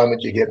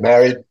retirement, you get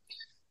married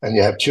and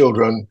you have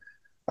children.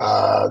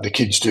 The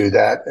kids do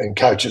that, and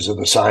coaches are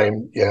the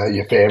same.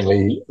 Your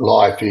family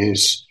life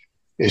is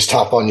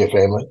tough on your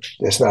family.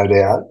 There's no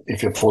doubt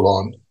if you're full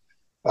on.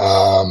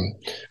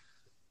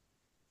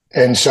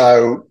 And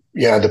so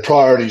the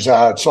priorities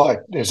are, it's like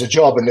there's a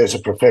job and there's a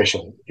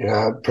profession.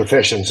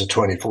 Professions are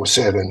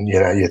 24/7.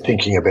 You're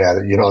thinking about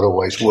it. You're not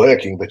always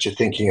working, but you're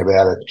thinking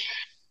about it.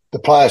 The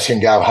players can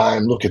go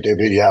home, look at their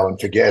video and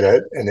forget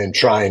it, and then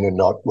train and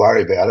not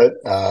worry about it.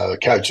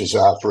 Coaches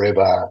are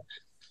forever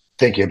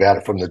thinking about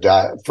it from the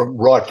day,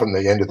 right from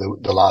the end of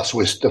the last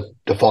whistle,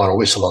 the final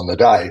whistle on the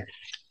day.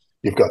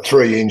 You've got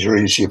 3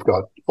 injuries. You've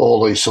got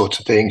all these sorts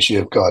of things.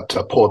 You've got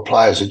poor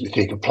players that you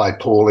think have played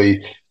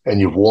poorly, and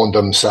you've warned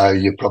them, so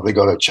you've probably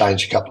got to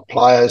change a couple of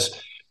players.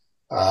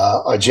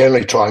 I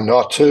generally try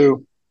not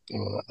to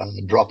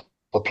drop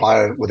a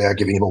player without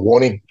giving him a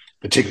warning,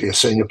 particularly a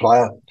senior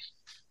player.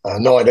 A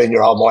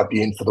 19-year-old might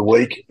be in for the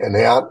week and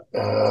out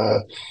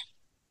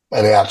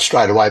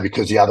straight away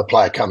because the other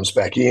player comes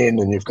back in,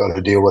 and you've got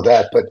to deal with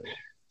that. But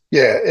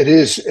yeah, it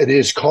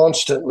is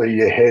constantly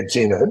your head's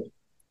in it,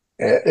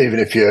 even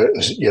if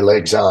your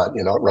legs aren't.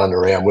 You're not running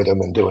around with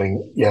them and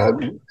doing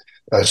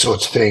those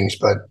sorts of things.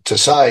 But to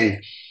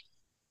say,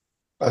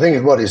 I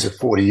think, what is it,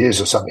 40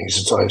 years or something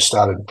since I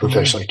started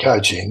professionally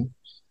coaching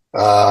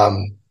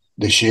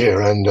this year,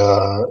 and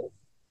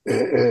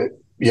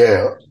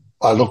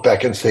I look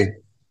back and think,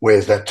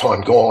 where's that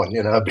time gone?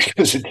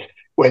 Because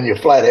when you're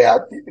flat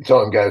out,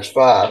 time goes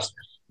fast.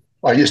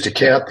 I used to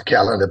count the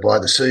calendar by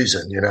the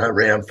season,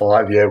 round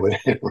 5,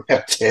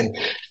 round 10.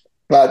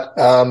 But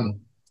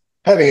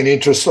having an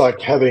interest,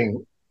 like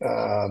having,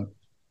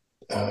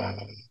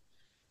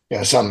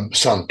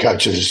 some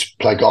coaches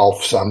play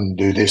golf, some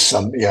do this,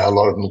 some, a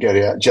lot of them get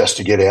out just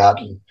to get out.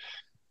 And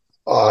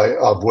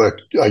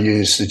I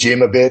use the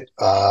gym a bit,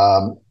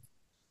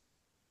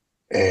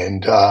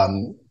 and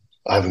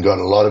I haven't got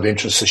a lot of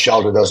interest. The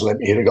shoulder doesn't let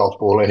me hit a golf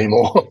ball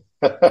anymore.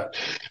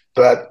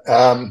 But,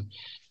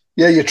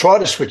 you try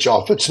to switch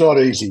off. It's not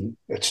easy.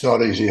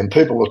 And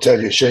people will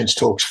tell you, Sheens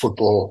talks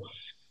football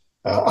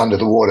under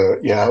the water,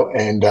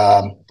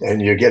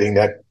 and you're getting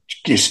that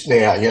gist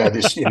now.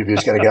 This interview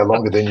is going to go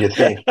longer than you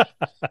think.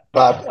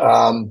 But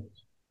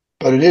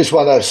it is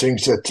one of those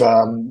things that,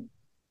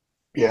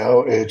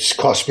 it's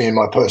cost me in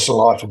my personal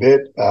life a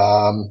bit.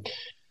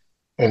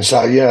 And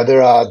so,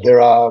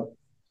 there are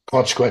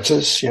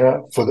consequences,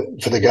 for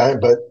the game,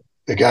 but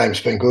the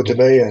game's been good to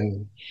me,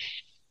 and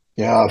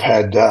I've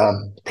had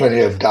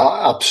plenty of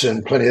ups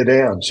and plenty of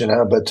downs,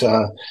 but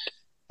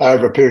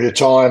over a period of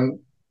time,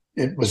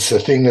 it was the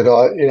thing that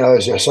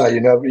as I say,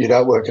 you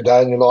don't work a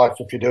day in your life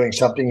if you're doing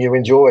something you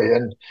enjoy,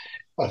 and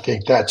I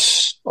think I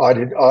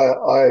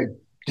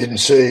didn't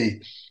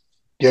see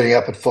getting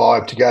up at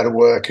 5 to go to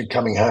work and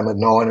coming home at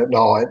 9 at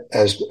night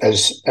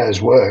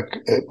as work.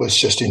 It was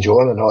just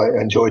enjoyment.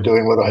 I enjoyed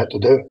doing what I had to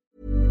do.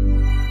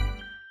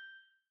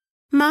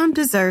 Mom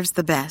deserves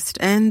the best,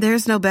 and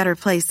there's no better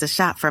place to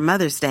shop for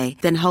Mother's Day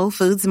than Whole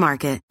Foods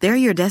Market. They're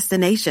your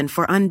destination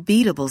for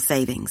unbeatable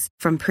savings,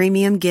 from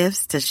premium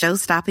gifts to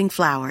show-stopping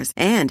flowers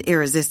and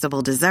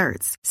irresistible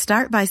desserts.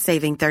 Start by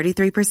saving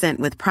 33%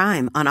 with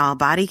Prime on all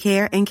body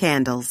care and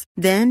candles.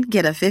 Then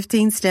get a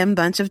 15-stem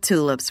bunch of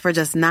tulips for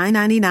just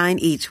 $9.99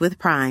 each with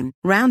Prime.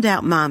 Round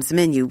out Mom's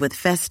menu with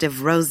festive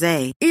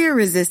rosé,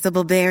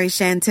 irresistible berry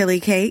chantilly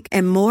cake,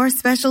 and more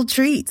special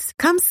treats.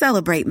 Come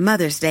celebrate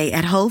Mother's Day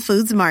at Whole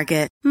Foods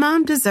Market.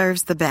 Mom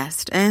deserves the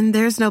best, and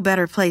there's no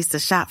better place to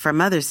shop for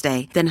Mother's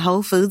Day than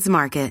Whole Foods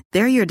Market.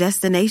 They're your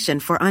destination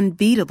for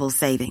unbeatable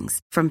savings,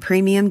 from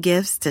premium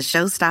gifts to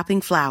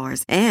show-stopping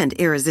flowers and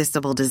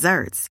irresistible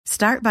desserts.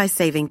 Start by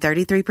saving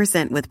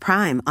 33% with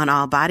Prime on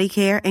all body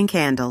care and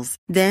candles.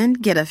 Then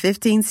get a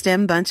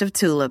 15-stem bunch of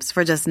tulips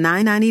for just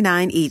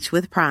 $9.99 each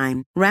with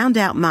Prime. Round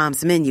out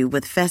Mom's menu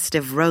with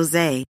festive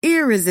rosé,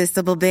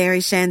 irresistible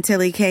berry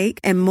chantilly cake,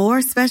 and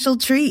more special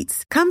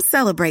treats. Come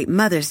celebrate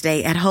Mother's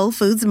Day at Whole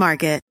Foods Market.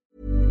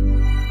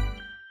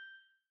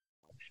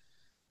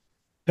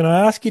 Can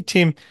I ask you,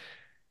 Tim,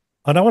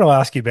 I don't want to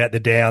ask you about the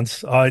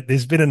downs.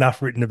 There's been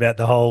enough written about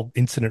the whole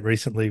incident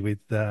recently with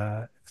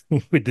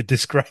with the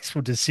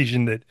disgraceful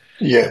decision that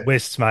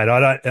West's made.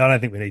 I don't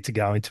think we need to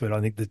go into it. I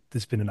think that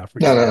there's been enough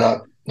written.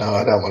 No,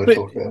 I don't want to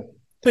talk about it.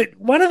 But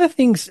one of the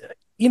things,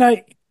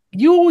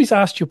 you always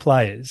asked your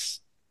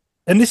players,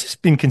 and this has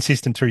been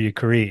consistent through your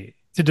career,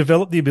 to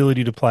develop the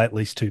ability to play at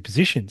least 2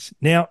 positions.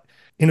 Now,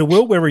 in a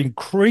world where we're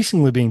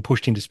increasingly being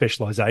pushed into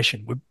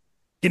specialisation, we're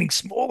getting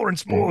smaller and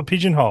smaller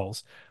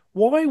pigeonholes.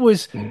 Why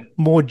was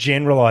more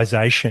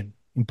generalisation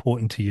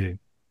important to you?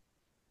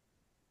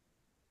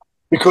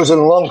 Because in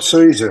a long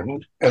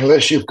season,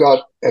 unless you've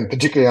got, and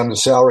particularly under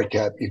salary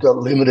cap, you've got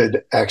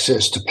limited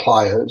access to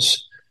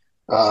players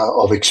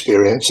of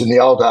experience. In the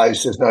old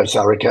days, there's no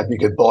salary cap. You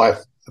could buy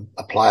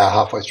a player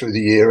halfway through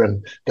the year,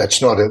 and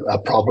that's not a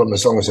problem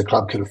as long as the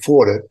club could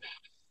afford it.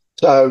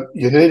 So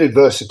you needed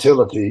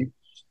versatility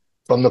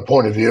from the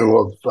point of view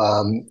of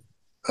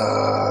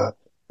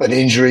an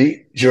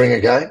injury during a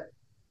game.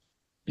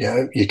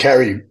 You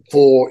carry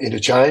 4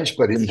 interchange,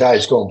 but in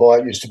days gone by,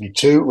 it used to be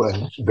 2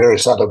 and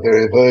various other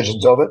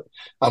versions of it,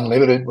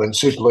 unlimited when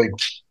Super League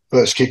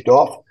first kicked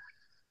off.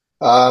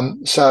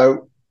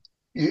 So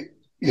you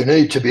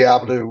need to be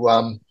able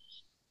to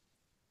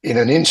in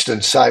an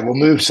instant say, we'll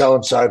move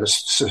so-and-so to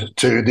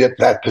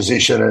that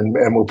position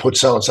and we'll put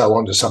so-and-so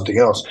onto something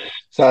else.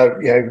 So,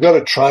 you've got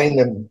to train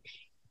them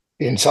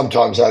in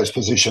sometimes those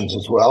positions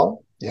as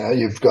well.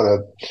 You've got to,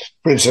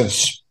 for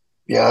instance,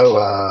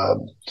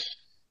 Benji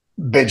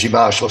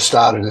Marshall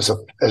started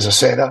as a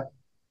centre.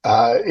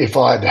 If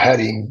I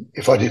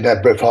didn't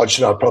have Brett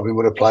Hodgson, I probably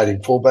would have played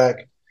him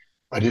fullback.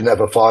 I didn't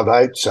have a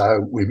 5'8",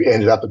 so we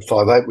ended up at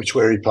 5'8", which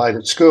where he played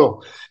at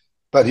school.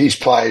 But he's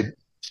played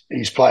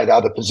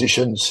other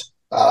positions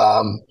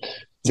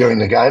during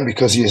the game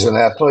because he is an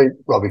athlete.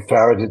 Robbie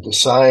Farah did the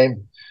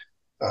same.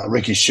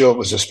 Ricky Stewart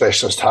was a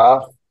specialist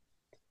half.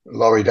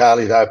 Laurie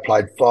Daly, they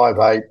played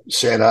 5'8",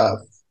 centre,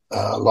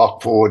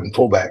 lock forward and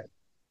fullback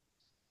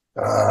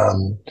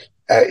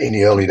in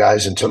the early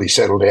days until he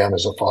settled down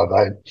as a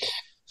 5'8".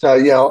 So,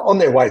 on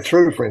their way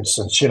through, for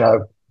instance,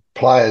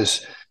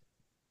 players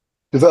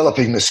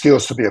developing the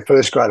skills to be a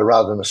first grader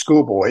rather than a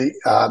schoolboy,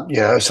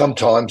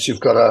 sometimes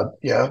you've got to,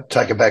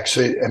 take a back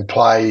seat and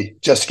play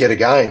just to get a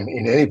game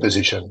in any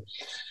position.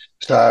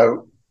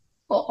 So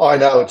I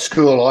know at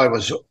school I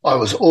was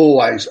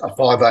always a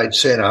 5'8"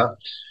 centre,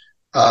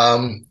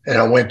 and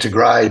I went to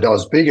grade. I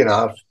was big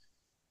enough,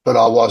 but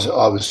I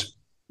was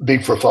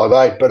big for a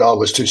 5'8", but I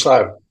was too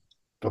slow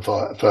for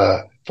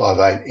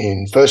 5'8"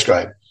 in first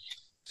grade.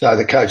 So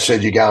the coach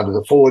said, you go into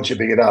the forwards, you're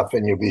big enough,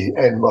 and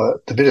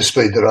the bit of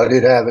speed that I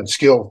did have and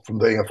skill from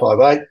being a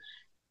 5'8"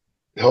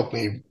 helped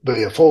me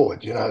be a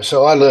forward,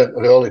 So I learned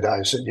in the early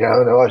days that,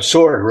 and I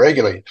saw it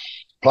regularly.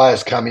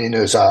 Players come in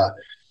as a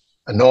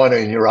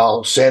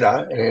 19-year-old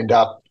centre and end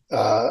up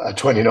a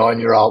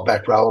 29-year-old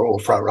back rower or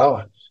front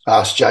rower.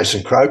 Ask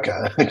Jason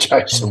Croker.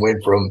 Jason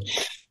went from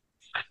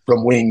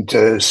wing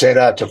to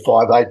centre to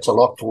 5'8" to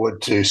lock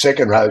forward to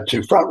second row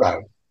to front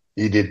row.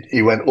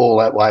 He went all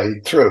that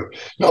way through.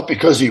 Not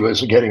because he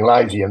was getting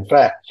lazy and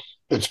fat.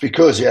 It's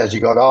because as he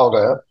got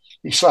older,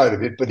 he slowed a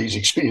bit, but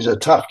he's a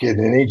tough kid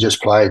and he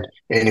just played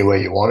anywhere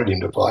you wanted him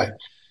to play.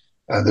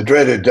 The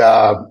dreaded,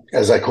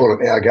 as they call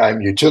it in our game,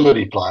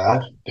 utility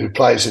player who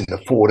plays in the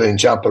 14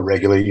 jumper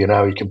regularly, he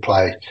can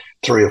play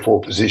 3 or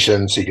 4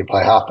 positions. He can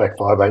play halfback,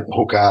 5'8", and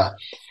hooker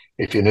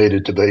if you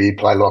needed to be. He'd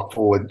play lock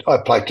forward. I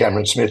played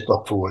Cameron Smith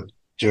lock forward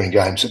during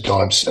games at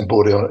times and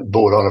brought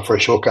on a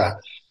fresh hooker.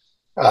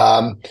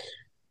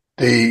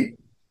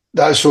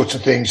 Those sorts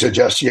of things are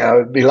just,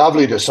 it'd be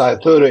lovely to say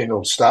 13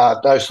 will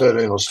start, those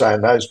 13 will stay in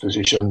those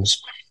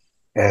positions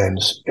and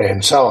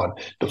so on.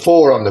 The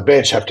 4 on the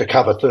bench have to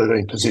cover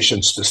 13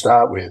 positions to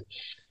start with.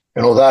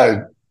 And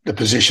although the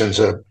positions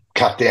are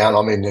cut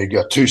down, you've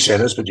got 2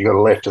 centres, but you've got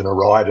a left and a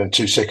right and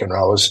 2 second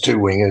rowers, 2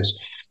 wingers,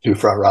 2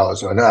 front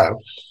rowers, I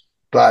know.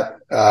 But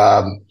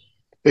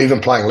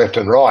even playing left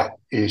and right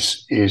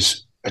is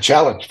a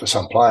challenge for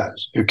some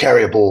players who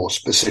carry a ball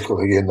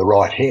specifically in the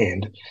right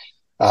hand,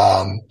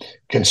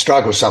 can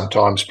struggle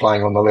sometimes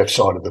playing on the left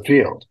side of the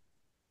field,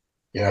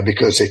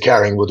 because they're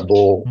carrying with the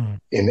ball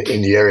in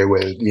the area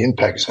where the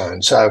impact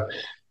zone. So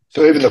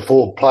even the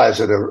 4 players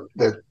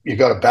that you've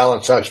got to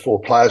balance, those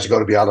 4 players have got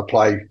to be able to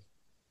play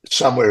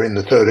somewhere in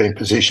the 13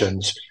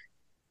 positions.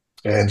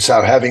 And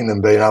so having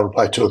them being able to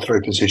play 2 or 3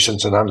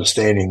 positions and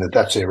understanding that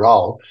that's their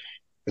role,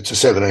 it's a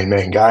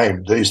 17-man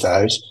game these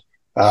days.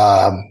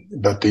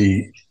 But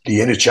the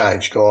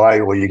interchange guy,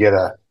 or you get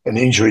an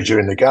injury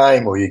during the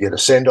game, or you get a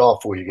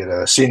send-off, or you get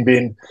a sin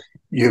bin,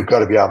 you've got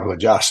to be able to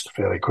adjust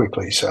fairly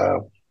quickly.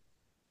 So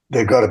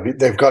they've got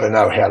to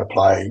know how to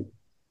play.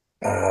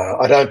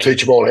 I don't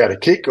teach them all how to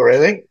kick or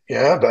anything,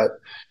 but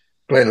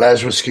Glenn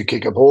Lazarus could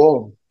kick a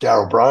ball,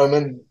 Darryl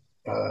Broman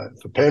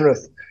for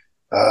Penrith.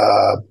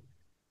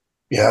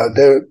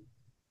 They're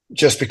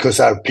just because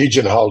they were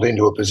pigeonholed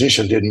into a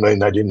position didn't mean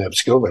they didn't have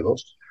skill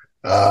levels.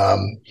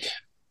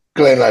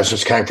 Glenn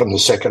Lazarus came from the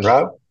second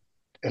row,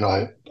 and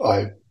I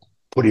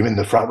put him in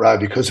the front row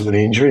because of an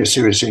injury, a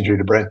serious injury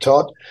to Brent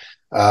Todd,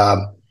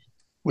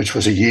 which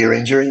was a year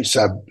injury.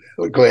 So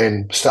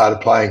Glenn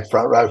started playing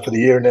front row for the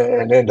year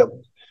and ended up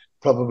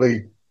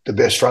probably the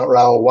best front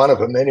row, or one of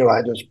them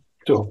anyway, just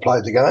to have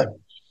played the game,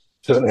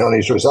 certainly on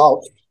his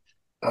results.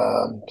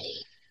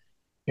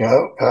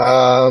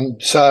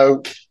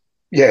 So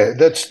yeah,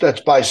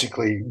 that's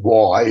basically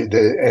why.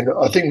 And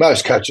I think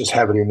most coaches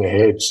have it in their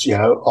heads,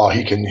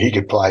 he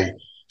could play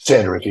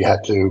centre if he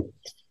had to,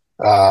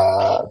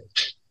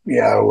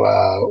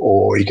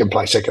 or he can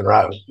play second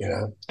row.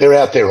 They're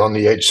out there on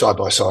the edge side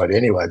by side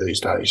anyway these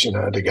days.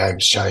 The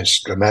game's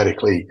changed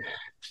dramatically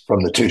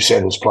from the 2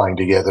 centres playing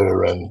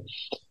together and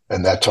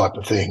that type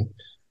of thing,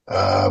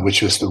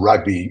 which was the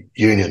rugby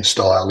union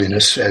style in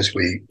us as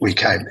we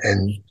came.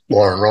 And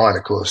Warren Ryan,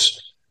 of course,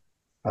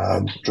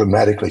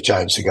 dramatically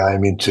changed the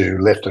game into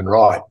left and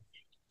right,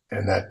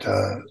 and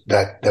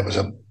that was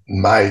I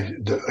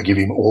give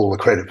him all the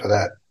credit for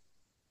that.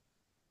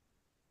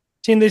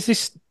 Tim, there's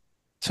this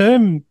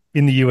term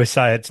in the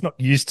USA. It's not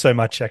used so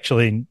much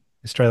actually in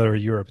Australia or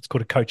Europe. It's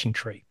called a coaching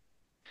tree,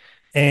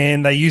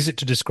 and they use it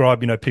to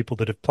describe people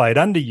that have played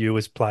under you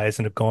as players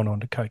and have gone on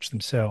to coach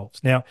themselves.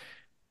 Now,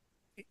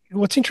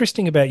 what's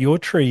interesting about your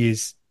tree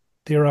is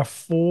there are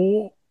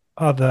 4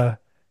 other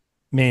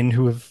men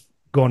who have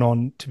gone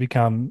on to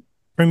become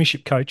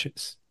premiership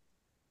coaches.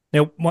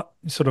 Now,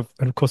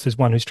 and of course, there's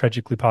one who's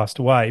tragically passed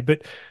away.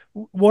 But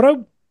what I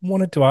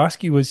wanted to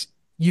ask you was,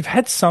 you've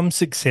had some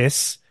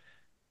success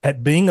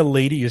at being a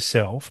leader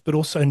yourself, but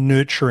also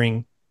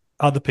nurturing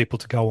other people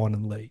to go on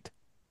and lead.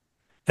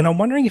 And I'm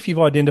wondering if you've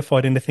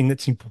identified anything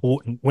that's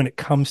important when it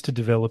comes to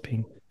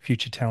developing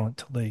future talent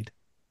to lead.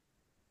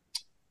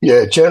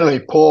 Yeah, generally,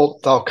 Paul,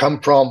 they'll come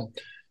from,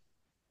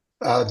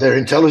 they're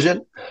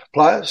intelligent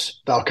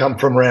players. They'll come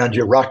from around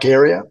your ruck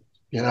area,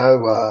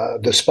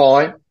 the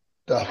spine,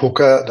 the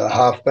hooker, the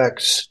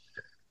halfbacks,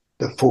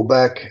 the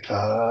fullback,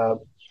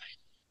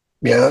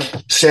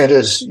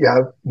 centres.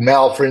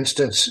 Mal, for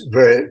instance,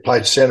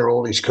 played centre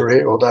all his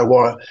career,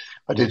 although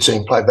I did see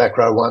him play back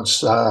row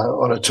once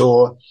on a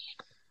tour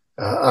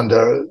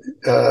under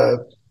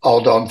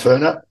old Don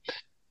Furner,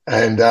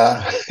 and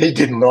he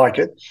didn't like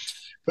it.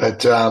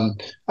 But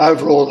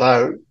overall,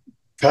 though,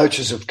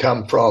 coaches have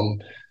come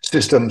from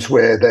systems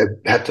where they've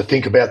had to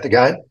think about the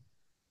game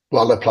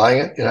while they're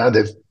playing it.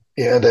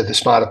 They're the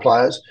smarter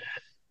players.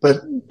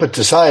 But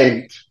to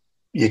say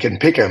you can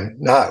pick them,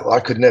 no, I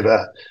could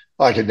never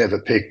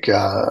pick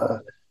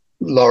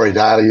Laurie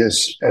Daly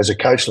as a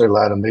coach, let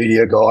alone a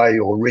media guy,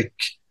 or Rick.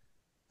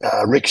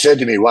 Rick said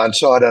to me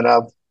once, I don't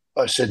know.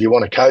 I said, you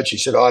want to coach? He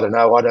said, I don't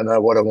know what I'm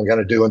going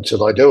to do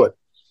until I do it.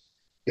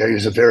 He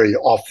was a very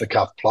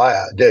off-the-cuff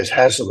player. Des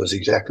Hasler was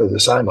exactly the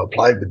same. I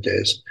played with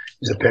Des.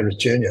 He's a Penrith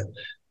junior.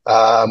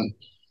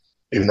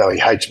 Even though he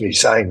hates me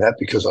saying that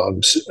because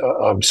I'm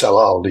so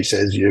old, he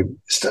says you.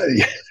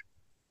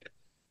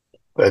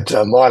 But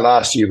my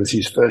last year was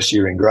his first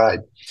year in grade.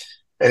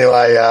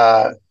 Anyway,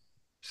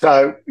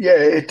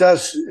 it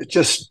does. It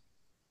just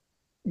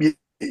you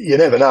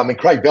never know. I mean,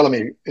 Craig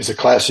Bellamy is a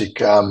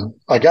classic.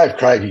 I gave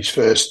Craig his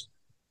first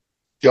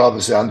job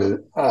as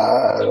under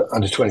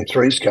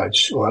 23s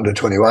coach, or under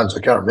 21s.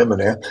 I can't remember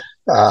now,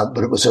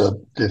 but it was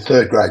the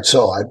third grade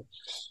side,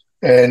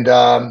 and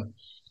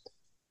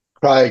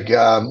Craig,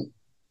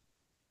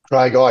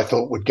 I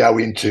thought would go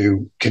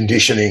into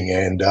conditioning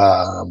and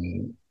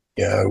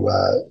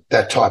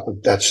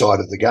that side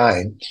of the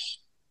game,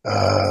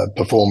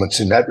 performance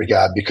in that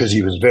regard, because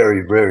he was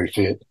very, very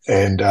fit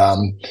and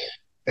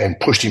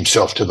pushed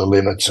himself to the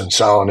limits and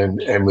so on,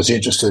 and was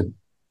interested.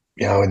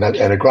 And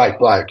a great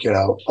bloke,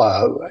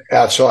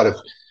 outside of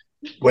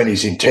when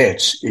he's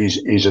intense,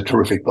 he's a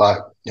terrific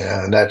bloke.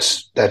 And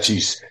that's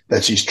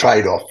his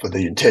trade-off for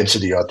the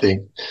intensity. I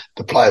think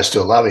the players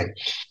still love him,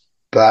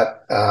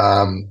 but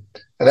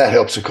and that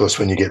helps, of course,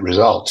 when you get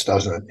results,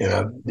 doesn't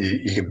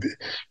it?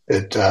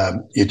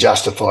 You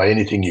justify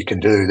anything you can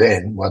do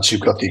then once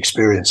you've got the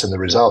experience and the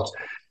results.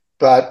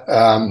 But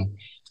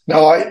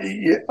no,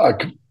 I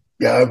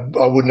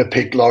wouldn't have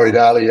picked Laurie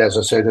Daly, as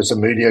I said, as a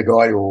media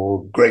guy,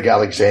 or Greg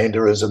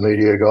Alexander as a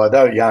media guy.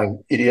 They were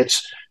young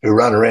idiots who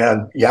run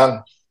around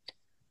young.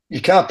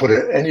 You can't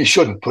and you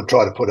shouldn't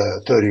try to put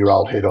a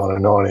 30-year-old head on a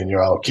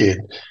 19-year-old kid.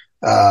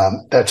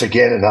 That's,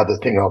 again, another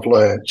thing I've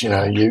learned,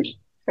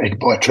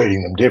 by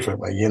treating them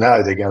differently.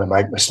 They're going to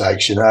make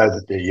mistakes.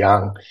 That they're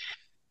young.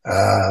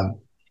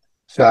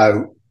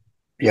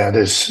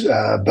 There's,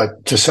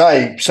 but to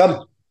say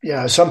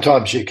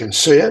sometimes you can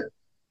see it.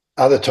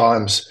 Other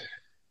times,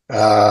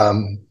 a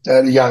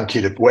young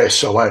kid at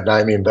West, I won't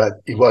name him, but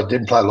he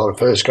didn't play a lot of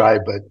first grade,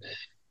 but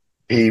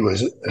he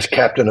was as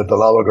captain of the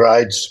lower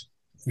grades,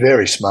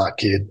 very smart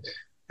kid.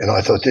 And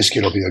I thought, this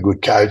kid will be a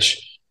good coach.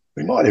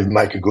 We might even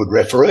make a good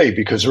referee,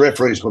 because the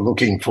referees were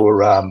looking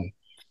for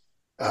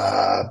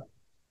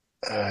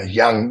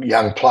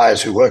young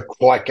players who weren't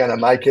quite going to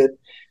make it.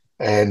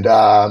 And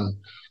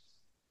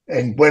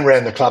went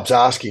around the clubs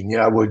asking,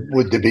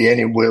 would there be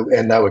any,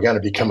 and they were going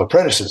to become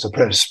apprentice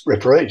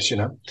referees,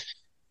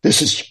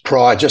 This is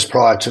just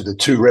prior to the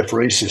two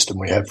referee system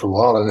we had for a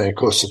while. And then, of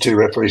course, the two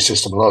referee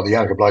system, a lot of the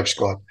younger blokes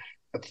got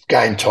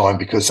game time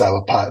because they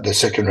were part of the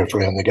second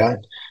referee on the game.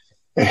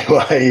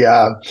 Anyway,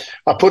 I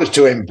put it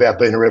to him about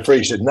being a referee.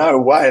 He said, no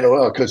way in the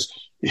world, because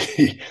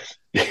he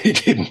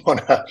didn't want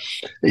to,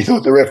 he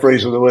thought the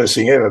referees were the worst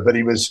thing ever, but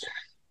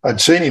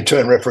I'd seen him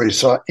turn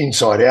referees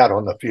inside out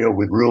on the field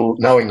with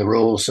knowing the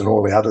rules and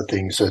all the other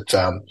things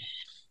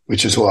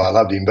which is why I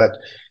loved him. But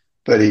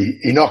he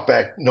knocked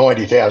back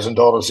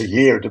 $90,000 a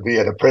year to be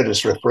an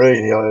apprentice referee,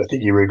 and I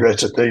think he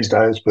regrets it these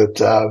days. But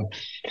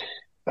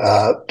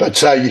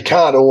so you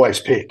can't always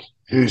pick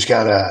who's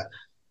going to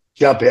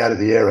jump out of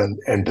the air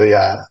and be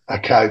a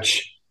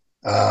coach,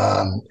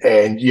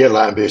 and let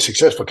alone be a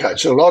successful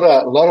coach. So a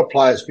lot of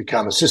players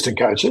become assistant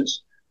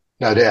coaches,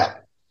 no doubt.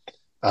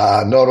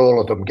 Not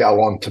all of them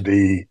go on to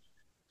be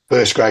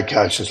first grade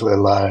coaches, let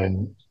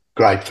alone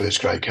great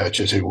first grade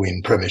coaches who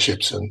win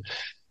premierships. And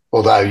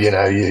although,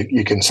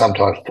 you can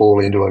sometimes fall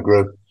into a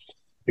group,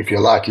 if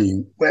you're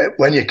lucky.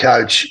 When you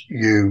coach,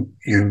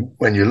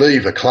 when you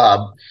leave a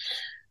club,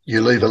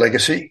 you leave a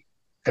legacy.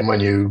 And when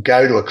you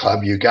go to a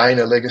club, you gain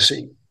a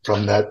legacy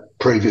from that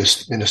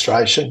previous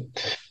administration.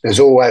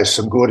 There's always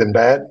some good and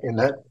bad in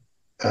that,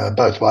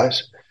 both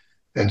ways.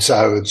 And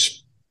so it's,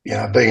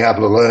 being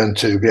able to learn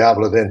to be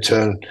able to then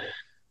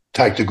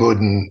take the good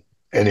and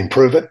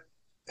improve it,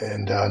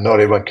 and not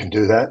everyone can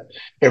do that.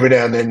 Every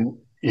now and then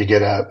you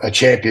get a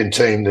champion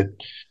team that,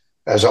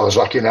 as I was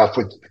lucky enough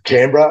with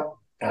Canberra,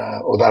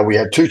 although we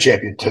had two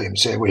champion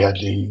teams there, we had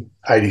the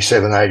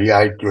 87,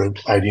 88 group,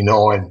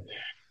 89,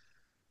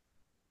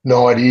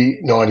 90,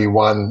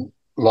 91,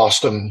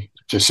 lost them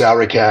to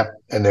salary cap,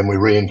 and then we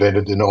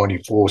reinvented the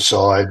 94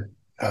 side,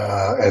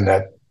 and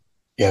that,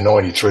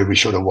 93 we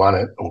should have won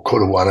it or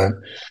could have won it,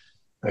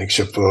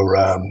 except for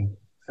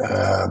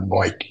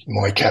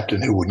my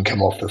captain who wouldn't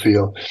come off the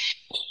field.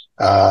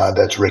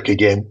 That's Rick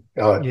again.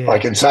 I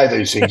can say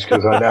these things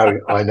because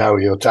I know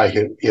he'll take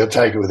it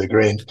with a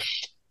grin.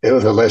 It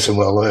was a lesson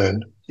well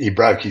learned. He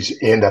broke his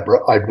end up.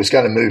 I was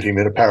going to move him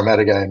in a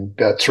Parramatta game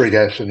about 3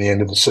 games from the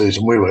end of the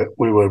season. We were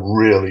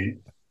really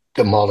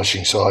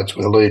demolishing sides.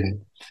 We were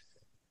leading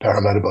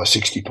Parramatta by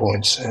 60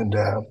 points, and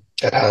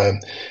at home,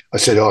 I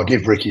said, "I'll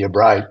give Ricky a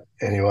break."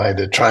 Anyway,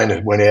 the trainer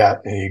went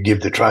out, and you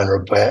give the trainer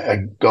a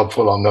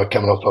gobful. I'm not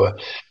coming off.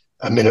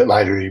 A minute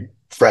later, he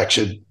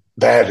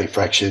badly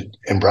fractured,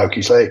 and broke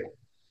his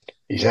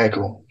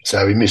ankle.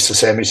 So he missed the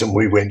semis, and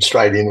we went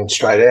straight in and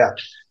straight out.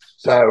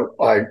 So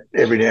I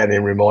every now and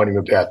then remind him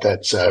about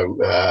that. So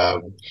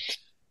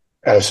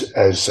as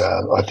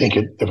I think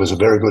it was a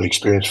very good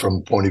experience from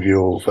the point of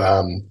view of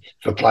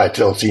if a player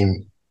tells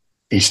him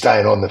he's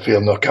staying on the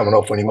field, not coming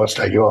off when he wants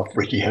to take you off,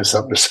 Ricky has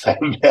something to say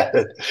about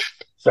it.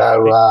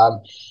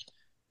 So,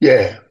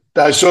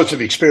 those sorts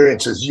of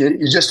experiences,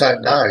 you just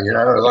don't know,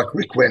 like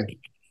Rick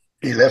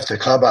he left the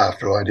club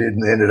after I did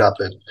and ended up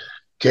at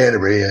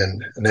Canterbury,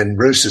 and then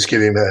Roosters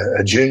give him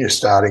a junior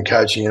start in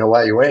coaching, and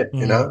away you went,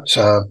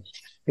 So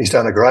he's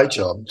done a great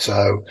job.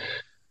 So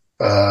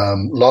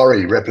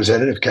Laurie,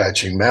 representative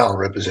coaching, Mal,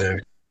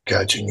 representative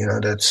coaching,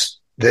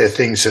 they're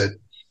things that,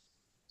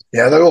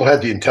 they all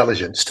had the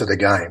intelligence to the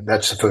game.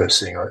 That's the first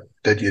thing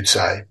that you'd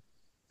say.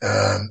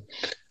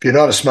 If you're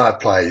not a smart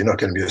player, you're not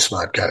going to be a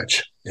smart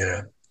coach,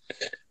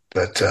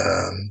 But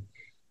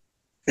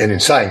and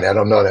in saying that,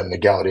 I'm not having to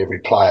go at every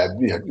player.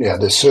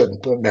 There's certain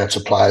amounts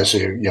of players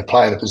who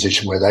play in a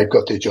position where they've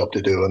got their job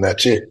to do, and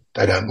that's it.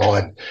 They don't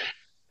mind.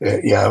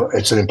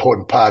 It's an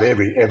important part.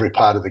 Every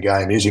part of the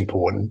game is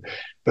important,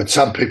 but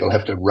some people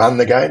have to run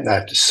the game. They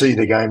have to see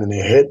the game in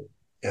their head.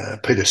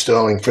 Peter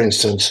Sterling, for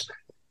instance,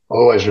 I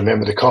always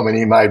remember the comment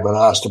he made when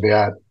asked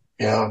about,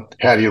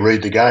 how do you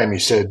read the game? He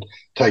said,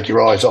 take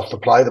your eyes off the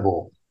play the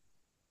ball.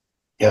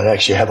 And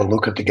actually have a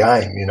look at the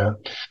game,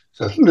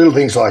 So little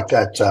things like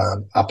that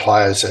are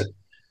players that,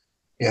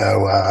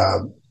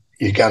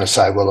 you're going to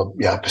say, well,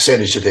 a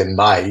percentage of them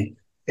may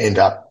end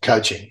up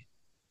coaching.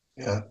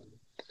 And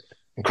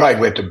Craig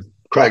went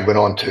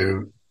on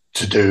to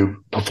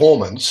do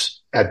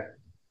performance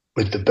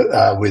with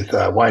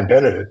Wayne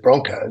Bennett at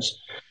Broncos,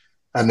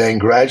 and then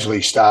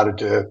gradually started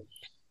to,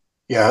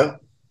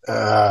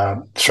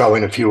 throw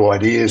in a few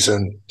ideas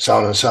and so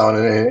on,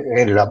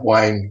 and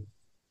Wayne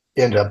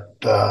ended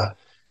up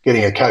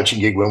getting a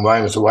coaching gig when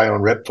Wayne was away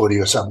on rep footy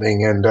or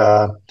something, and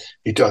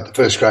he taught the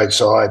first grade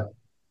side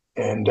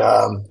and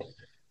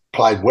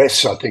played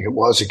West, I think it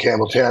was, at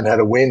Campbelltown, had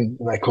a win,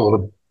 and they called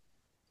them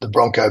the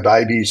Bronco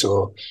Babies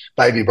or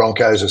Baby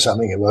Broncos or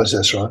something it was,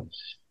 that's right.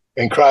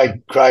 And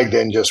Craig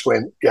then just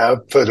went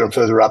further and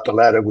further up the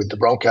ladder with the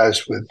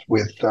Broncos with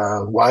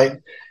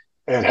Wayne,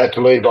 and had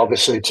to leave,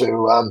 obviously,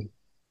 to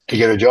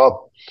get a job.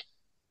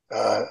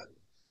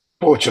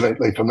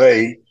 Fortunately for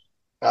me,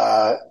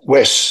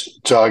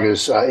 West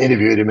Tigers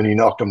interviewed him and he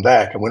knocked them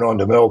back and went on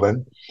to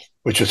Melbourne,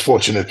 which was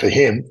fortunate for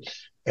him.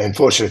 And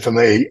fortunate for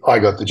me, I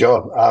got the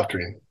job after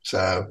him.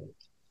 So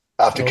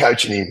after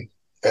coaching him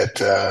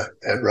at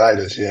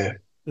Raiders, yeah.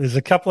 There's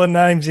a couple of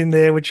names in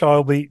there which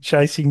I'll be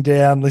chasing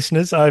down,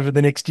 listeners, over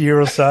the next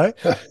year or so.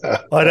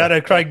 I don't know.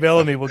 Craig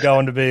Bellamy will go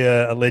on to be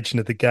a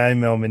legend of the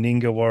game. Mel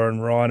Meninga, Warren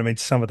Ryan. I mean,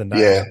 some of the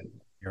names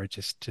are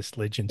just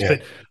legends. Yeah.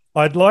 But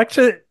I'd like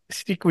to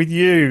stick with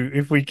you,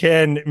 if we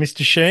can,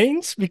 Mr.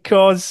 Sheens,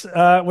 because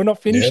we're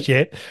not finished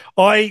yet.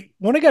 I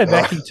want to go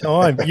back in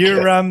time.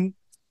 Okay.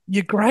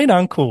 Your great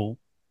uncle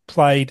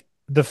played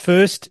the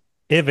first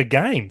ever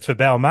game for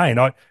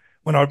Balmain.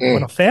 When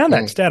I found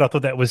that stat, I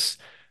thought that was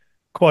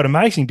quite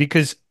amazing,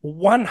 because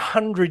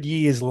 100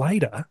 years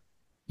later,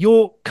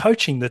 you're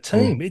coaching the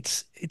team.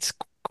 It's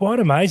quite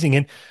amazing.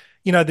 And,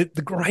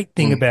 the great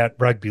thing about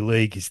rugby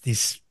league is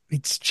this,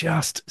 it's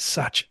just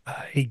such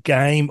a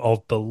game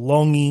of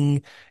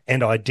belonging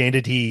and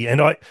identity. And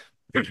I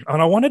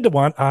wanted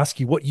to ask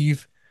you what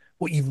you've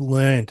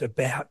learned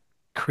about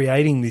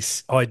creating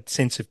this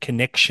sense of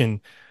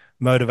connection,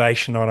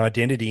 motivation, and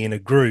identity in a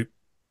group,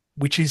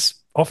 which is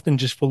often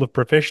just full of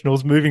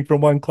professionals moving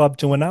from one club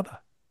to another.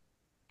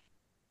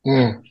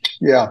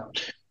 Yeah.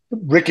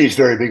 Ricky's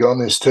very big on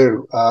this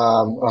too.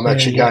 I'm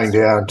actually going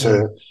down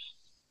to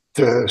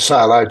say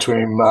hello to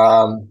him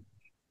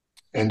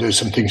and do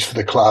some things for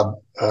the club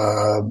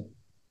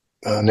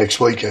next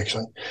week,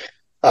 actually.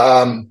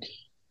 I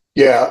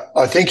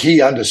think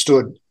he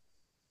understood.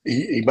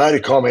 He made a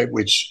comment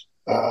which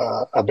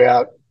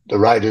about the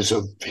Raiders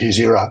of his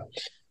era,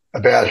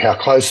 about how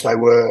close they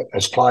were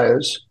as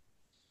players,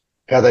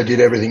 how they did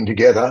everything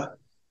together,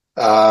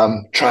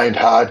 trained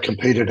hard,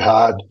 competed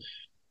hard,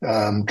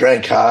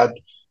 drank hard,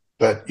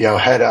 but,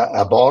 had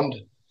a bond.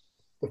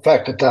 The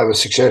fact that they were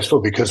successful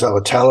because they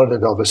were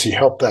talented obviously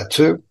helped that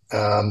too.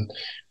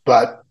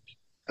 But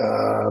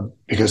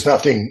because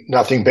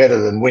nothing better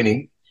than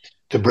winning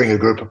to bring a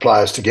group of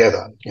players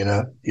together.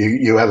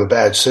 You have a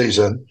bad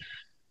season,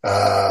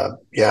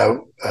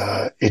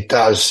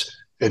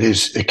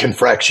 it can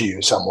fracture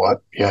you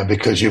somewhat,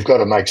 because you've got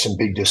to make some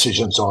big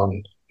decisions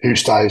on who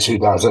stays, who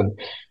doesn't.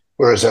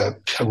 Whereas a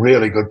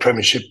really good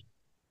premiership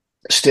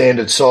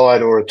standard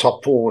side or a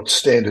top four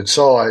standard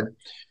side,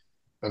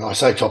 and I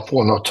say top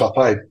four, not top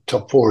eight.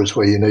 Top four is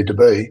where you need to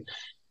be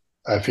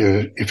if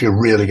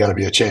you're really going to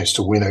be a chance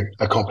to win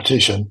a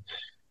competition,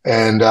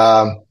 and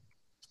a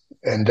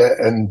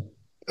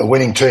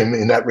winning team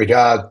in that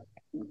regard,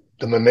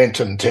 the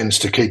momentum tends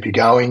to keep you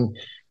going.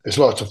 There's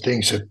lots of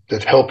things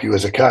that help you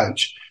as a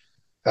coach.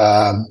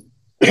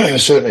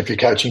 Certainly, if you're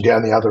coaching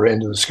down the other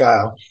end of the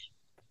scale,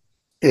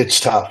 it's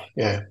tough.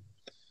 Yeah.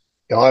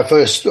 My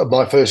first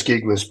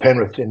gig was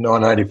Penrith in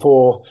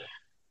 1984.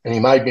 And he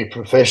made me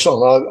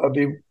professional. I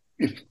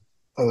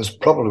was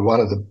probably one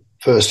of the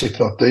first, if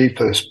not the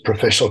first,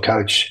 professional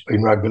coach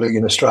in rugby league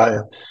in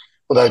Australia.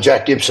 Although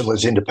Jack Gibson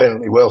was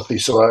independently wealthy,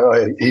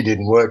 so he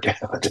didn't work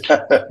out.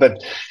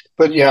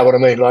 but you know what I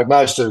mean. Like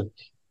most of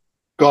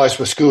guys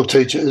were school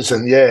teachers,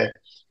 and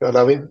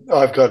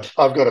I've got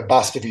a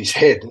bust of his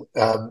head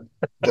that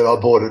I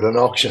bought at an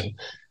auction,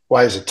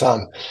 weighs a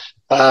ton.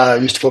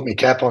 Used to put my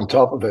cap on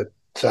top of it.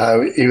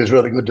 So he was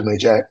really good to me,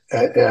 Jack,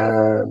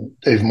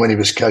 even when he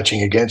was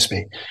coaching against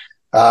me.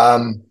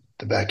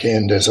 The back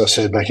end, as I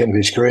said, back end of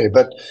his career.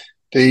 But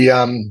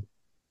the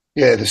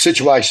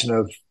situation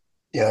of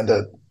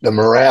the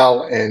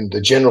morale and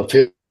the general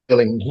feeling,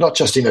 not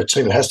just in a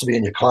team, it has to be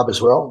in your club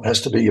as well. It has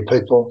to be your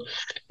people.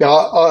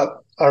 I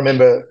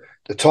remember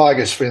the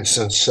Tigers, for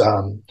instance.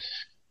 I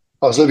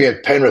was living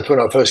at Penrith when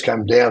I first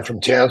came down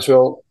from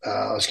Townsville.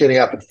 I was getting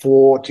up at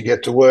 4 to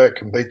get to work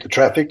and beat the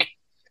traffic,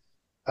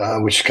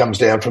 which comes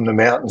down from the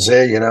mountains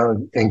there,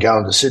 and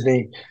going to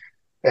Sydney.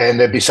 And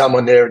there'd be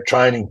someone there at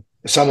training,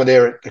 someone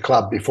there at the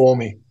club before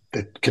me,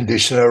 the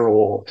conditioner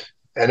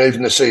and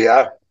even the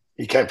CEO.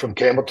 He came from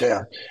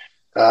Campbelltown,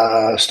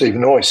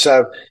 Stephen Noyce.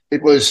 So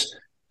it was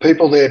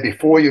people there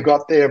before you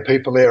got there,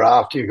 people there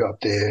after you got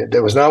there.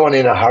 There was no one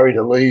in a hurry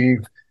to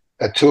leave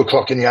at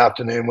 2:00 in the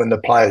afternoon when the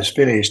players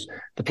finished.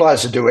 The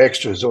players would do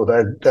extras, or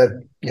they'd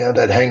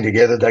hang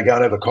together, they'd go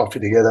and have a coffee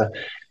together,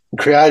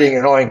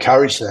 and I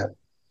encouraged that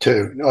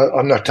too.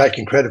 I'm not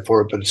taking credit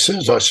for it, but as soon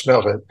as I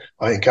smelt it,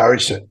 I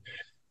encouraged it.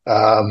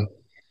 So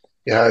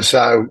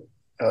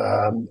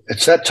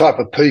it's that type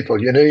of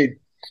people you need.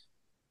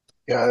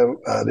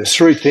 There's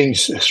three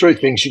things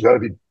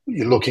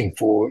you're looking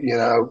for.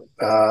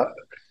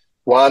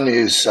 One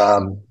is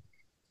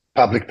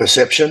public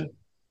perception.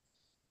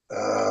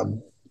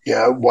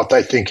 What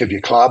they think of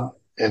your club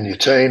and your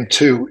team.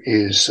 2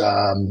 is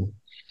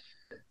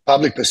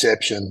public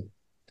perception,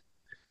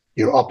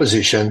 your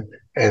opposition,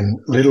 and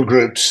little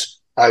groups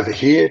over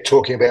here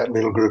talking about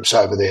little groups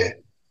over there.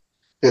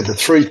 They're the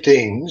 3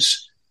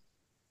 things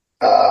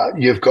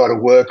you've got to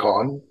work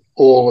on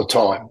all the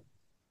time.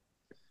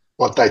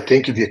 What they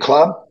think of your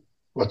club,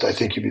 what they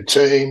think of your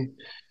team.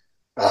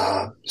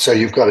 So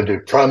you've got to do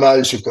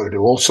promos, you've got to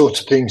do all sorts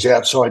of things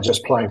outside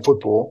just playing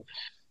football.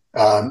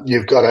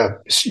 You've got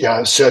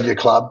to sell your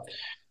club.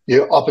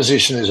 Your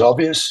opposition is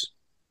obvious,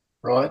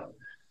 right?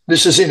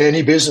 This is in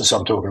any business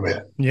I'm talking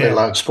about, let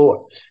alone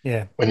sport.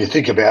 Yeah. When you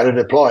think about it,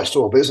 it applies to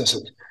all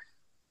businesses.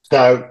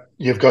 So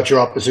you've got your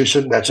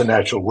opposition. That's a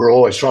natural. We're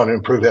always trying to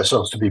improve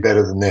ourselves to be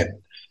better than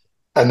them.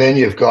 And then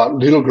you've got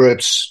little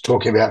groups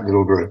talking about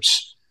little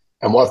groups.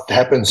 And what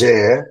happens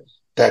there,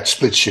 that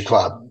splits your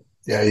club.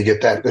 You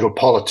get that little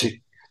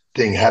politic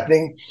thing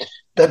happening.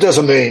 That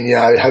doesn't mean,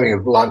 having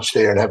a lunch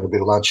there and having a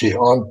bit of lunch here.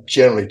 I'm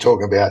generally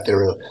talking about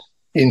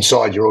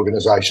inside your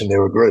organisation,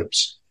 there are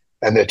groups,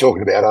 and they're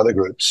talking about other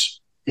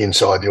groups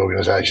inside the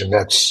organisation.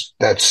 That's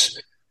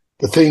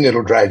the thing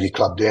that'll drag your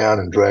club down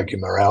and drag your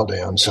morale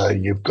down. So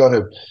you've got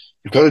to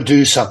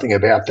do something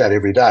about that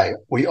every day.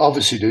 We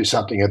obviously do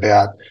something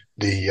about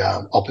the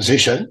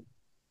opposition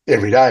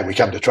every day. We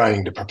come to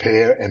training to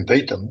prepare and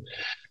beat them.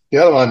 The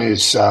other one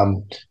is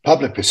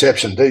public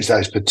perception these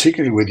days,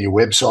 particularly with your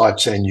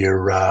websites and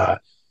your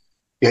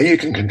you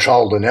can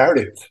control the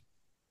narrative,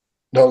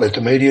 not let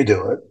the media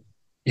do it.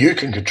 You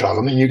can control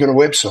them, and you've got a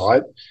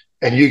website,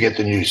 and you get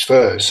the news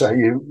first. So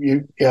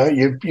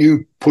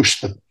you push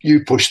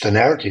the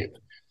narrative,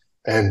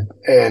 and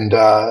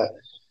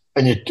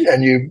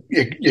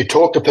you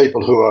talk to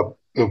people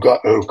who've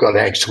got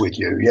angst with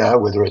you,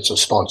 whether it's a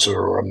sponsor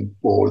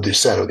or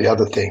this, that, or the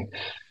other thing.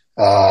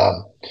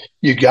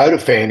 You go to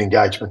fan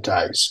engagement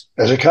days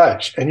as a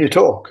coach and you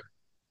talk.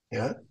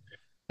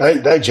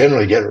 They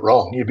generally get it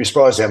wrong. You'd be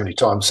surprised how many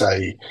times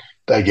they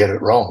get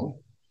it wrong.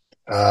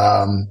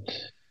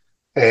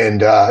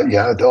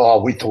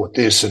 We thought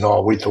this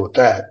and we thought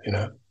that,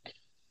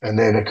 And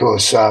then, of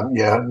course,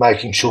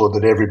 making sure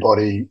that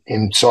everybody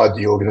inside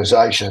the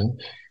organisation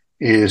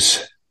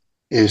is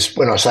is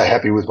when I say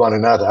happy with one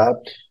another,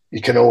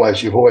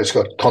 you've always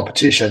got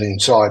competition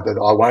inside, but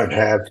I won't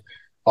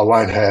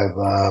have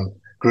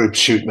groups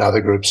shooting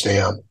other groups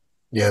down.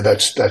 Yeah,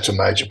 that's a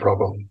major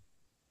problem.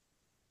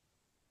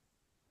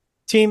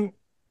 Tim,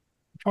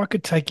 if I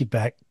could take you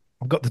back,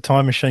 I've got the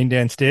time machine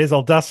downstairs.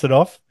 I'll dust it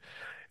off.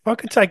 If I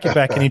could take you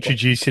back and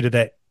introduce you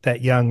to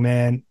that young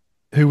man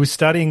who was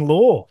studying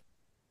law,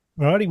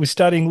 right? He was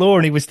studying law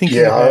and he was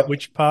thinking about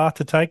which path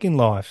to take in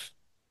life.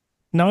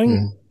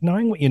 Knowing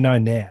what you know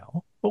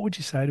now, what would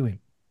you say to him?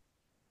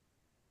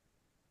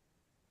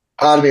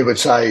 Part of me would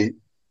say,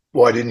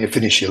 why didn't you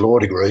finish your law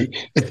degree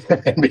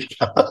and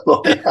become a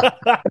lawyer?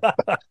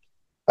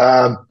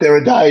 There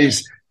are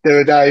days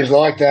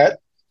like that,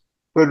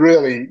 but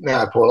really,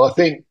 no, Paul. I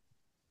think,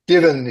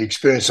 given the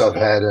experience I've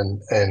had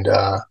and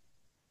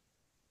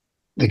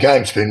the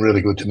game's been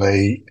really good to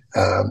me.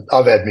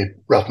 I've had my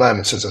rough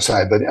moments, as I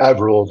say, but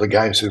overall, the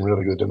game's been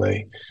really good to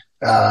me.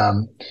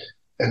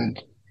 And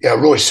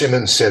Roy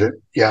Simmons said it.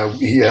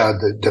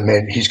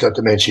 He's got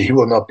dementia. He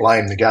will not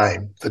blame the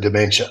game for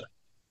dementia.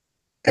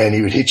 And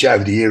he would hit you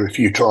over the ear if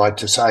you tried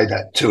to say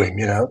that to him,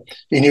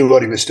 He knew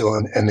what he was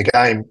doing, and the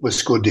game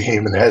was good to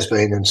him and has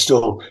been and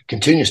still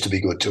continues to be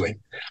good to him.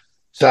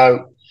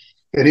 So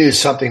it is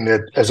something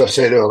that, as I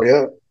said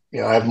earlier,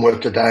 I haven't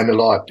worked a day in my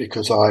life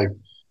because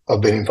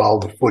I've been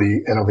involved with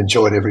footy and I've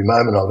enjoyed every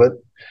moment of it.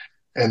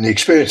 And the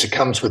experience that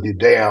comes with your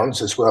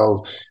downs as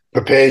well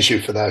prepares you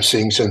for those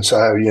things. And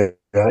so, you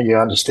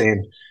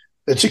understand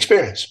it's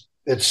experience.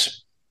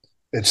 It's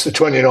the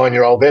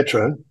 29-year-old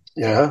veteran,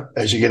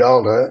 as you get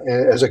older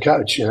as a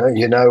coach,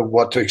 you know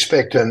what to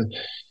expect and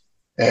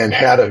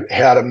how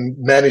to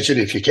manage it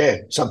if you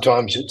can.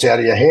 Sometimes it's out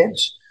of your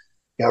hands.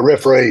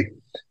 Referee,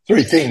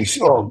 two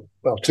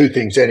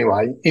things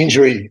anyway,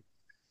 injury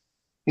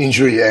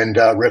and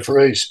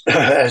referees,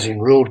 as in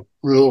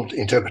ruled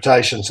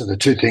interpretations, are the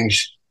two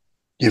things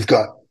you've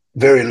got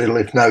very little,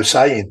 if no,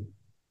 say in.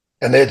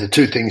 And they're the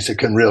two things that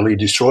can really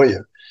destroy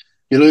you.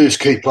 You lose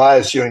key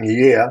players during a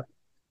year,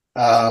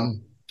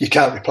 you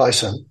can't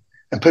replace them.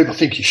 And people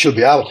think you should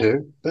be able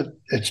to, but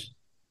it's,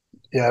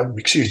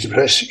 excuse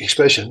the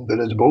expression, but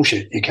it's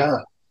bullshit. You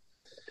can't.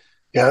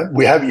 You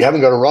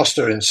haven't got a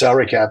roster in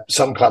salary cap.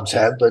 Some clubs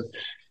have, but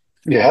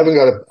you haven't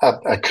got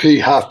a key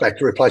halfback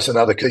to replace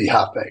another key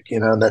halfback,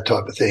 and that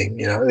type of thing.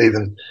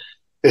 Even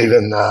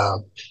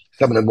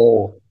some of the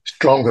more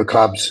stronger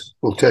clubs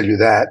will tell you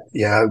that.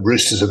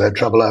 Roosters have had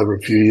trouble over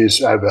a few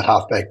years over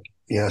halfback,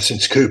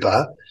 since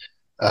Cooper,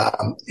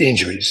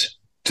 injuries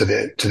to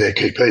their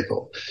key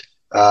people.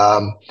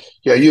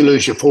 You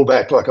lose your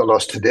fullback like I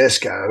lost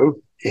Tedesco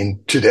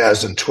in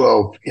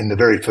 2012 in the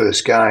very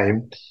first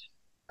game.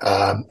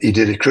 He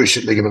did a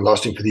cruciate ligament,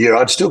 lost him for the year.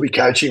 I'd still be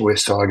coaching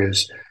West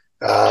Tigers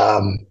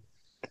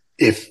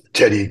if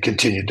Teddy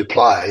continued to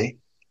play.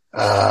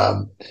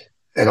 And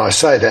I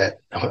say that,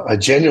 I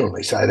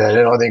genuinely say that,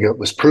 and I think it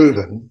was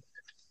proven,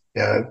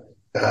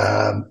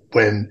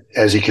 when,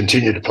 as he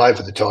continued to play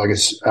for the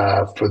Tigers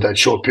for that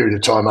short period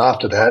of time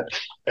after that,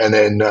 and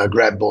then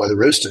grabbed by the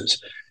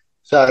Roosters.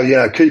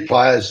 So, key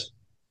players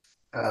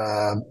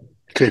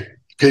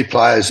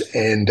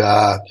and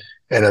a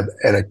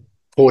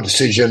poor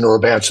decision or a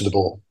bounce of the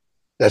ball.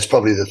 That's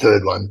probably the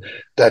third one.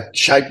 That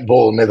shaped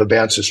ball never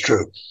bounces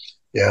true.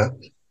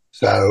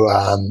 So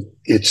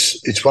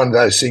it's one of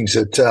those things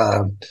that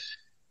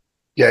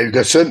you've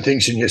got certain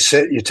things in your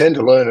set. You tend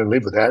to learn and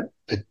live with that.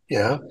 But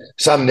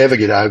some never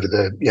get over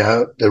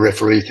the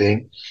referee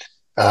thing,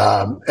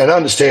 and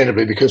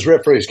understandably because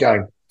referees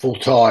going full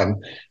time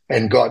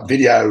and got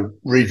video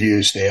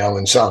reviews now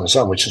and so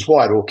on, which is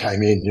why it all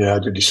came in.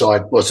 To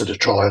decide was it a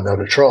try or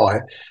not a try.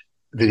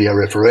 Video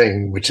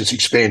refereeing, which has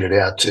expanded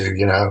out to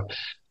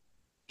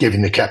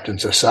giving the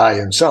captains a say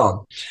and so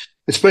on.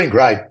 It's been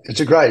great. It's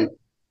a great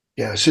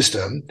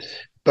system,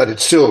 but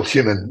it's still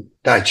human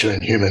nature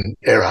and human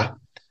error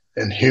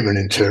and human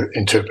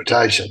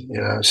interpretation.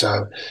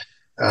 So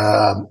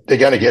they're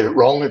going to get it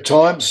wrong at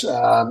times.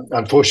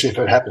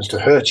 Unfortunately, if it happens to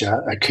hurt you,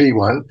 a key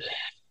one,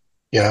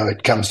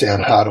 it comes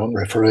down hard on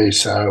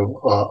referees.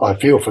 So I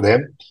feel for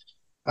them.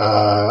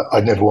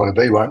 I'd never want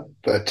to be one,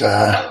 but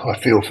I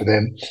feel for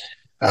them.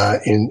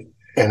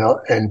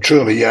 And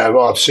truly,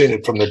 I've seen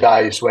it from the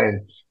days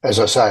when, as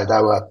I say,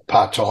 they were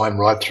part-time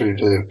right through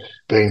to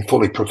being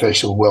fully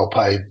professional,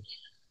 well-paid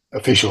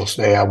officials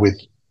now with,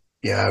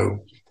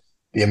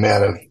 the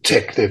amount of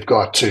tech they've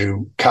got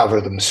to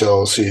cover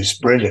themselves is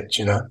brilliant,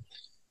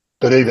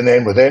 But even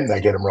then, with them,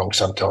 they get them wrong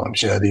sometimes,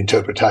 the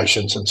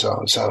interpretations and so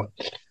on. So,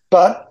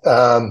 but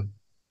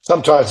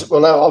sometimes,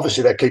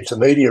 obviously that keeps the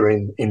media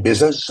in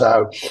business.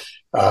 So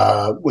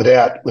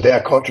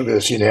without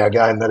controversy in our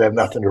game, they'd have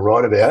nothing to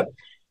write about.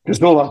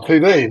 It's all on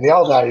TV. In the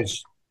old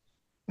days,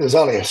 there's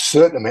only a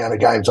certain amount of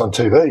games on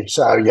TV,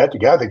 so you had to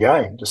go to the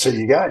game to see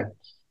your game.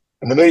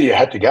 And the media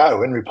had to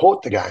go and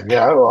report the game.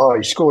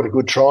 He scored a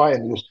good try,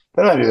 and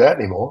they don't do that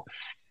anymore.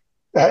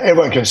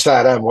 Everyone can stay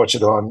at home and watch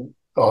it on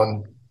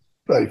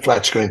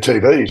flat screen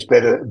TV. It's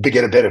better,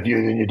 get a better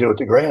view than you do at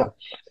the ground.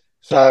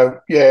 So,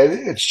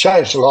 it's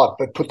changed a lot,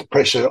 but put the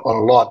pressure on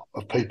a lot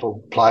of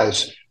people,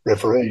 players,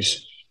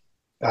 referees.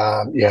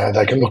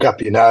 They can look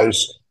up your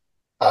nose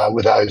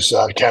with those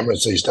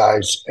cameras these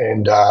days,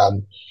 and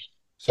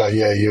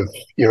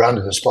you're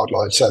under the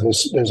spotlight. So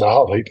there's a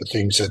whole heap of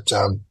things that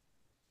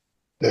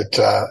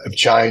have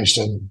changed,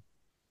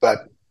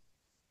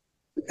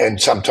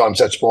 and sometimes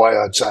that's why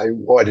I'd say,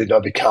 why did I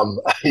become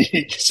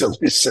a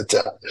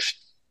solicitor?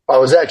 I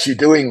was actually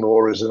doing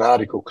law as an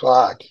article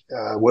clerk,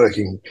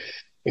 working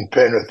in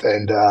Penrith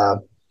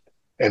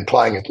and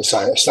playing at the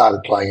same.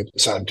 Started playing at the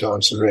same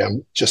time, so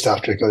around just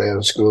after I got out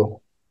of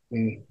school.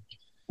 Mm.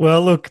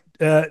 Well, look,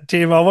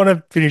 Tim, I want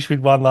to finish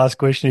with one last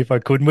question, if I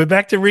could. And we're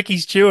back to Ricky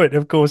Stewart.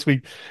 Of course,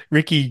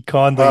 Ricky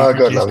kindly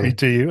introduced me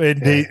to you,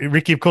 and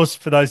Ricky, of course,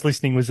 for those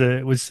listening, was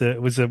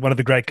one of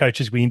the great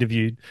coaches we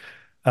interviewed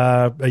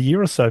a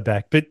year or so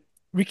back. But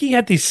Ricky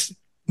had this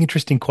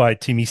interesting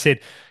quote, Tim. He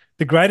said,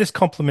 "The greatest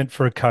compliment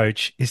for a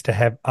coach is to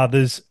have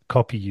others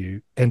copy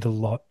you, and a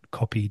lot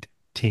copied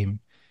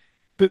Tim."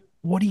 But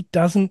what he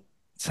doesn't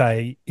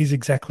say is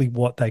exactly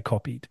what they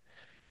copied.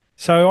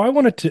 So I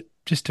wanted to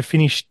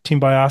finish, Tim,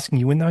 by asking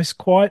you, in those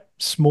quite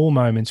small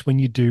moments when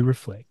you do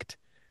reflect,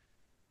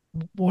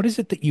 what is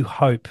it that you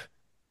hope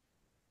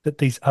that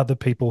these other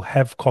people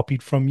have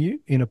copied from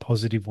you in a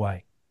positive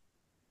way?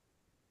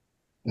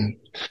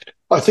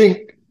 I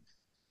think,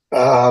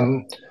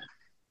 I'd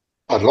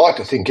like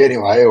to think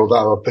anyway,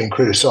 although I've been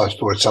criticised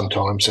for it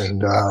sometimes,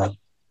 and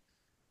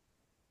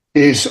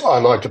is I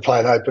like to play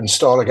an open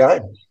style of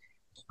game.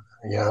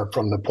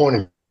 From the point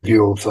of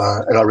view of,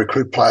 and I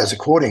recruit players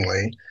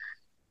accordingly.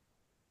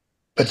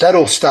 But that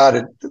all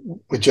started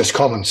with just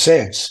common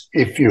sense.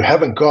 If you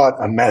haven't got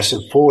a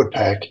massive forward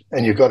pack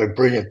and you've got a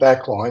brilliant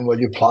back line, well,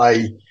 you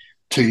play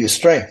to your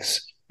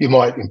strengths. You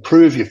might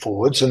improve your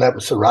forwards, and that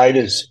was the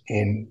Raiders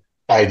in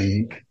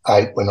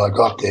 88 when I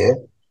got there.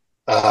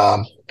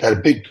 They had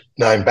a big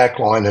name back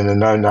line and a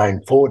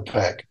no-name forward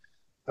pack.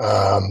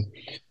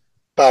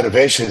 But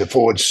eventually the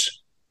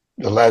forwards,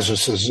 the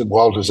Lazaruses,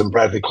 Walters and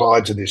Bradley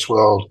Clydes of this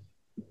world,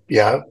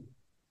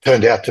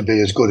 turned out to be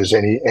as good as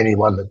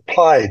anyone that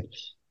played.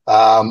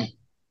 But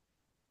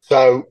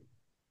at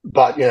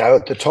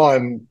the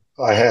time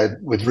I had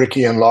with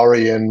Ricky and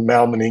Laurie and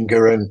Mal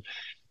Meninga and,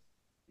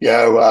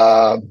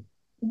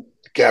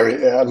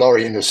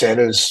 Laurie in the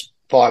centres,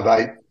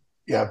 5'8",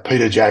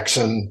 Peter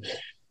Jackson,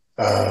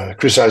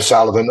 Chris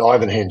O'Sullivan,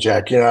 Ivan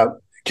Henjak,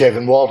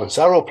 Kevin Walters,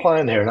 they were all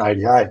playing there in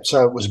 88.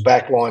 So it was a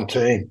backline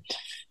team.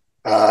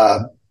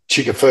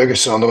 Chicka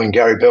Ferguson on the wing,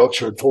 Gary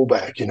Belcher at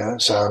fullback,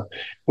 So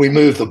we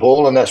moved the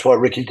ball, and that's why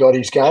Ricky got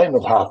his game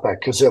at halfback,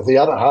 because the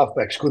other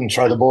halfbacks couldn't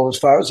throw the ball as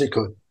far as he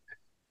could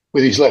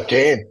with his left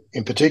hand,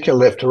 in particular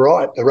left to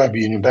right, the rugby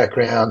union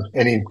background,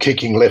 and him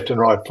kicking left and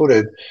right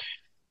footed.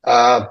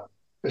 The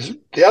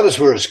others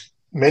were as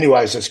many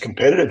ways as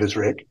competitive as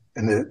Rick,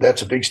 and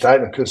that's a big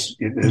statement because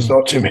there's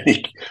not too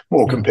many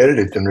more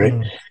competitive than Rick.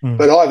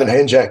 But Ivan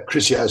Henjak,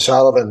 Chrissy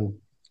O'Sullivan,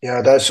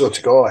 those sorts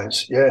of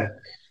guys, yeah.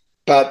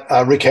 But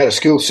Rick had a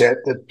skill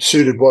set that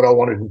suited what I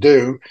wanted to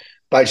do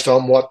based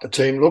on what the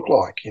team looked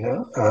like,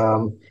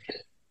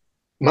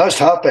 Most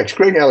halfbacks,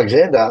 Greg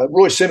Alexander,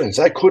 Roy Simmons,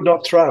 they could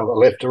not throw a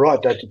left to right.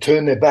 They had to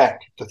turn their back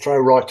to throw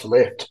right to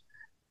left.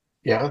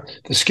 The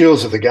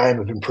skills of the game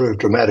have improved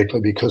dramatically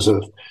because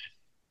of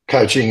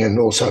coaching and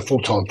also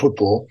full-time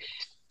football.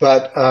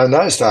 But in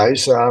those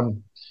days,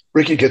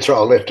 Ricky could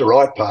throw a left to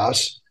right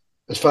pass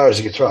as far as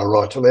he could throw a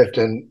right to left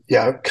and,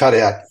 cut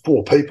out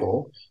four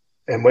people.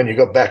 And when you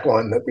got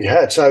backline that we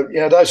had. So,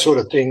 those sort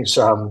of things,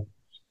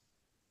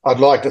 I'd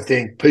like to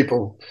think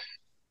people,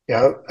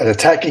 an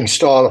attacking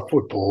style of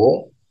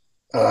football,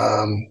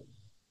 to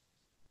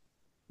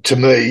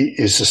me,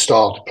 is the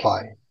style to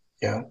play.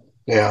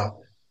 Now,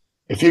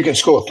 if you can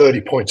score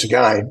 30 points a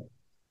game,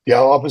 the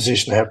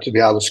opposition have to be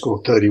able to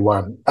score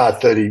 31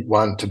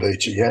 to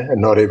beat you,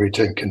 and not every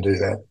team can do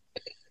that.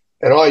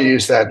 And I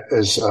use that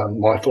as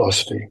my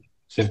philosophy,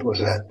 simple as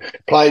that.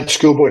 Played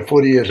schoolboy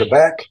footy as a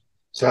back,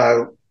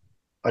 so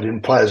I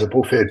didn't play as a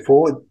bullfed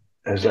forward,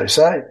 as they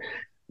say.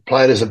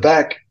 Played as a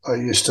back. I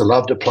used to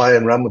love to play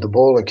and run with the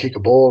ball and kick a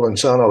ball and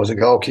so on. I was a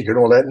goal kicker and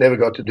all that. Never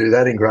got to do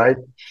that in grade,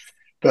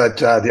 but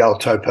the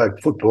old toe poke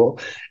football.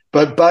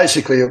 But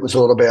basically it was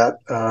all about,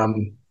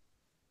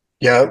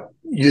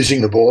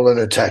 using the ball and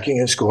attacking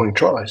and scoring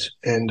tries.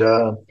 And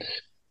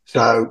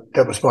so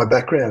that was my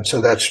background. So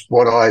that's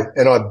what I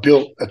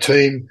built a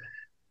team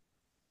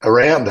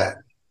around that.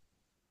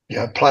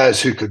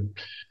 Players who could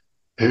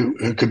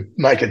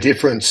make a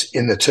difference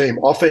in the team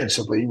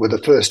offensively were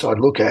the first I'd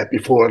look at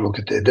before I look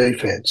at their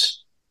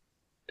defence.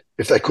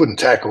 If they couldn't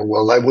tackle,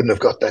 well, they wouldn't have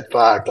got that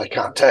far if they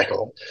can't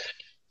tackle.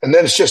 And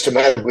then it's just a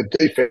matter with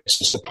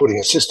defence is putting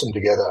a system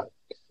together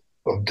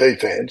of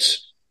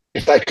defence.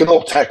 If they can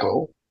all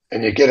tackle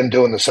and you get them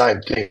doing the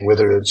same thing,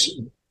 whether it's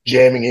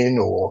jamming in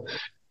or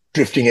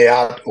drifting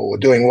out or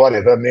doing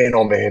whatever, man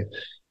on man,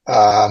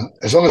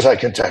 as long as they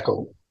can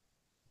tackle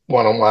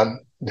one-on-one,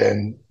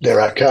 then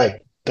they're okay.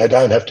 They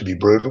don't have to be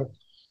brutal,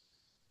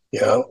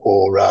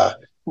 or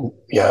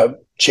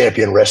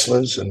champion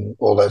wrestlers and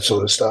all that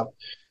sort of stuff.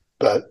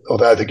 But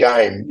although the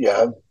game,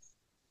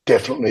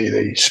 definitely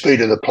the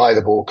speed of the play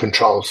the ball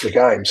controls the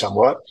game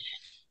somewhat.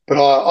 But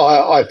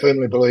I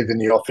firmly believe in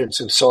the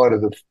offensive side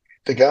of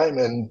the game,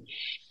 and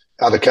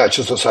other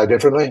coaches will say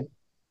differently.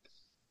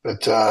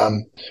 But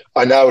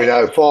I know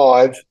in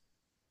 05,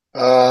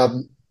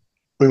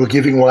 we were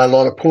giving away a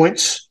lot of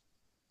points,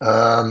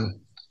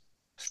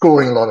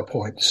 scoring a lot of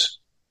points.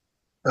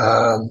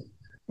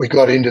 We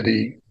got into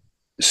the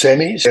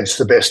semis against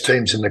the best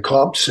teams in the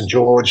comp, St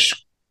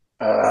George,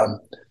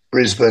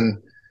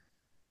 Brisbane,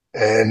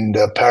 and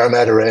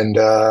Parramatta, and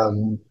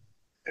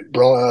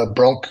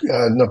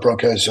not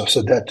Broncos. I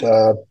said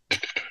that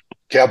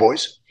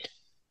Cowboys.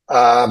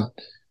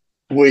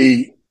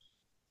 We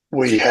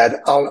had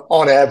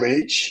on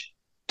average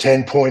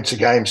 10 points a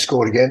game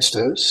scored against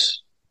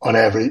us on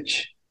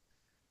average,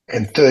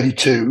 and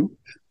 32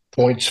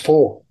 points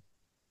for.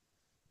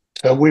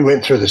 So we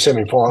went through the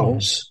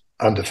semi-finals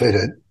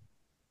undefeated,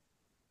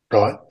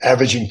 right,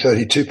 averaging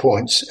 32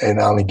 points and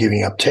only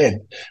giving up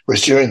 10.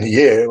 Whereas during the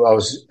year, I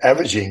was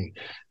averaging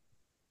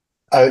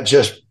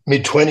just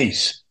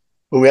mid-20s,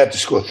 but we had to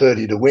score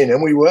 30 to win,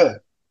 and we were.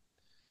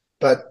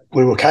 But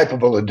we were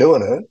capable of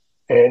doing it,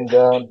 and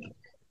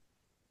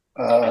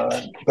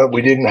but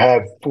we didn't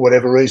have, for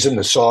whatever reason,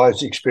 the size,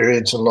 the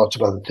experience, and lots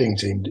of other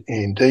things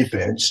in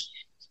defence.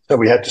 So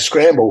we had to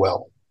scramble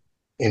well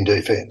in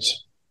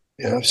defence.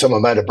 You know, if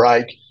someone made a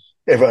break,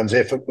 everyone's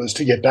effort was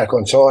to get back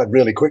on side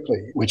really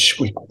quickly, which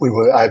we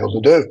were able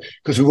to do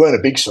because we weren't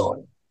a big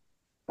side.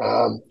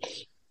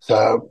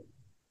 So,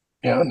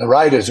 you know, and the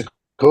Raiders, of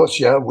course,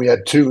 you know, we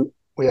had two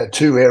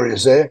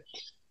areas there.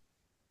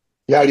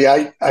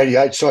 The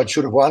 88 side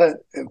should have won it.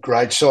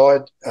 Great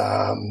side.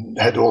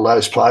 Had all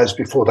those players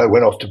before they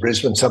went off to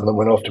Brisbane. Some of them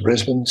went off to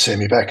Brisbane.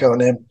 Semi-Bacco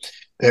and them.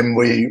 Then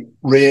we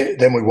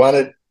won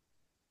it.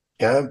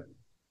 You know,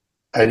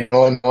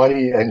 89,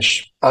 90, and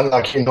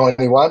unlucky in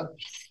 91.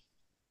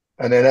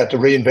 And then had to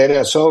reinvent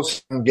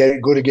ourselves and get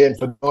it good again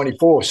for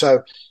 94.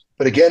 So,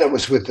 but again, it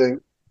was with the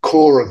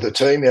core of the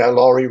team. You know,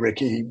 Laurie,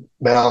 Ricky,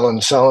 Mal,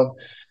 and so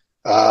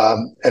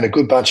on, and a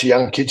good bunch of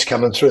young kids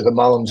coming through, the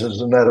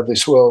Mullinses and that of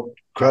this world.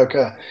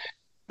 Croker,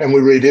 and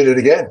we redid it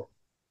again.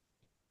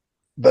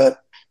 But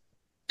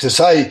to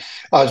say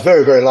I was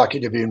very, very lucky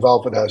to be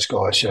involved with those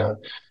guys, you know.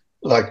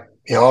 Like,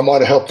 you know, I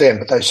might have helped them,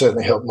 but they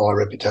certainly helped my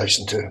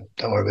reputation too.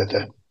 Don't worry about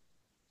that.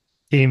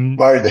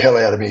 Worried the hell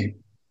out of me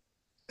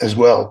as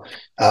well,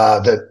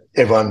 that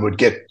everyone would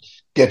get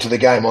to the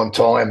game on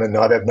time, and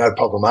I'd have no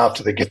problem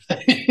after the game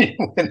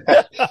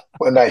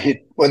when they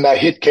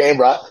hit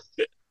Canberra.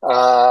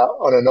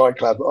 On a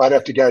nightclub, I'd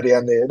have to go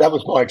down there. That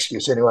was my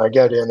excuse anyway. I'd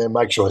go down there and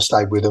make sure I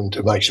stayed with them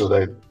to make sure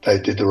they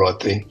did the right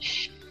thing.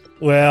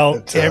 Well,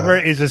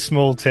 Canberra is a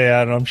small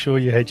town, and I'm sure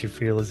you had your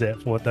feelers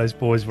out for what those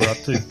boys were up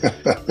to.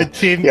 But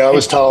Tim, yeah, I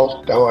was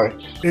told. Don't worry.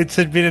 It's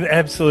been an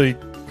absolute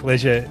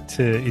pleasure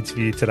to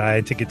interview today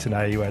and to get to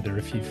know you over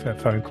a few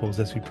phone calls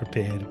as we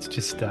prepared. It's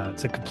just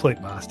it's a complete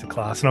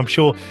masterclass, and I'm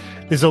sure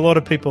there's a lot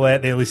of people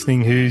out there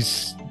listening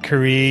whose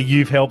career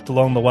you've helped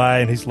along the way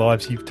and whose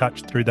lives you've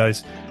touched through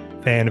those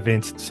fan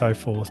events and so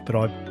forth, but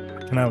I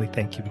can only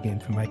thank you again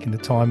for making the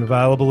time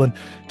available and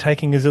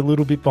taking us a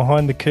little bit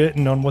behind the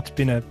curtain on what's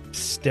been a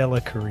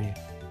stellar career.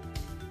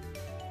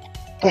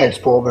 Thanks,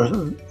 Paul.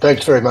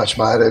 Thanks very much,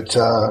 mate. It's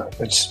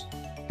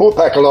brought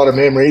back a lot of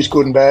memories,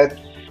 good and bad,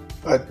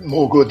 but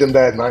more good than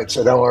bad, mate,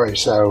 so don't worry.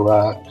 So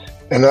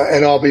and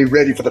I'll be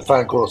ready for the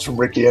phone calls from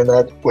Ricky and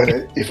that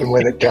if and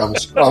when it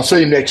comes. I'll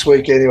see you next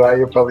week anyway.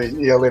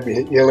 You'll let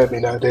me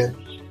know then.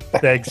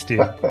 Thanks, Tim.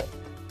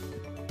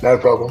 No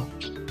problem.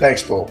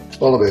 Thanks, Paul.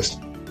 All the best.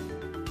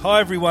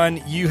 Hi,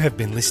 everyone. You have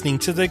been listening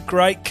to the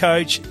great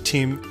coach,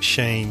 Tim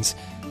Sheens.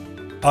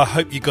 I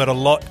hope you got a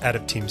lot out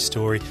of Tim's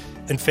story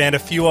and found a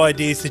few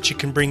ideas that you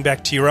can bring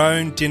back to your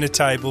own dinner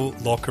table,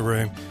 locker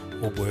room,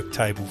 or work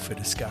table for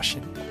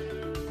discussion.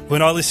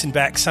 When I listened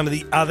back, some of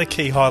the other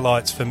key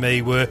highlights for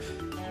me were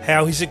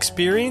how his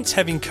experience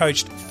having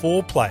coached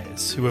 4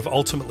 players who have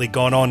ultimately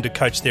gone on to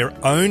coach their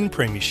own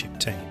premiership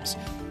teams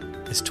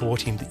has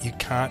taught him that you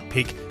can't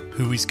pick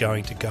who is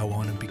going to go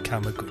on and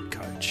become a good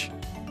coach.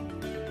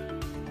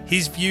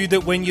 His view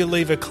that when you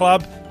leave a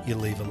club, you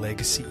leave a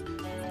legacy.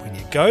 When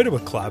you go to a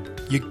club,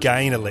 you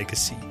gain a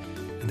legacy.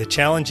 And the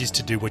challenge is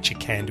to do what you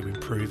can to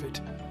improve it.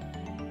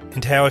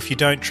 And how if you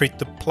don't treat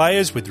the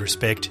players with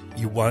respect,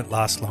 you won't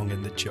last long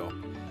in the job.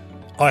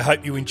 I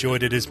hope you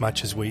enjoyed it as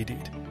much as we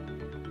did.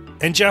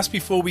 And just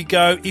before we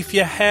go, if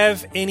you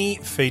have any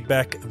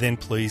feedback, then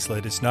please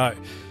let us know.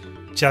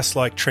 Just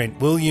like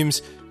Trent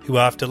Williams, who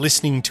after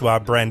listening to our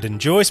Brandon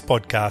Joyce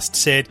podcast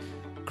said,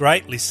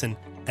 "Great listen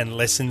and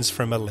lessons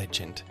from a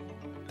legend."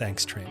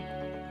 Thanks, Trent.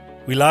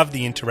 We love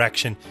the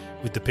interaction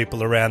with the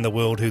people around the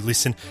world who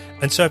listen,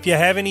 and so if you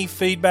have any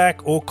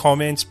feedback or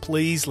comments,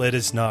 please let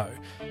us know.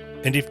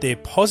 And if they're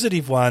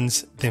positive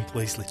ones, then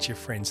please let your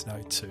friends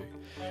know too.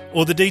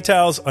 All the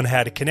details on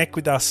how to connect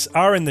with us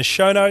are in the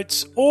show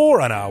notes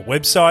or on our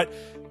website,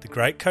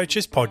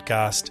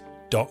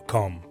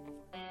 thegreatcoachespodcast.com.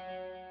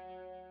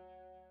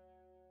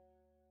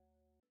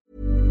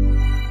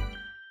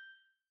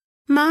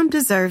 Mom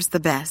deserves the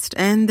best,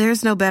 and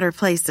there's no better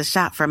place to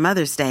shop for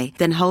Mother's Day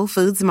than Whole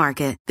Foods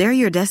Market. They're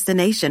your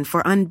destination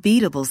for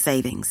unbeatable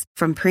savings,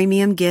 from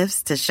premium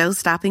gifts to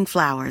show-stopping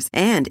flowers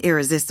and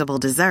irresistible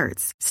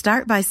desserts.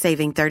 Start by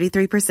saving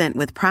 33%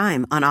 with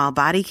Prime on all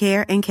body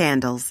care and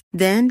candles.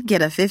 Then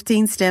get a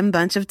 15-stem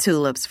bunch of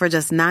tulips for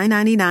just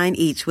 $9.99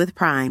 each with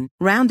Prime.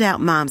 Round out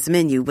Mom's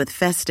menu with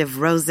festive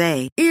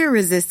rosé,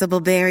 irresistible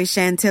berry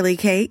chantilly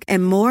cake,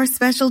 and more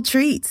special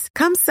treats.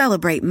 Come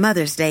celebrate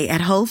Mother's Day at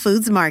Whole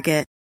Foods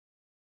Market.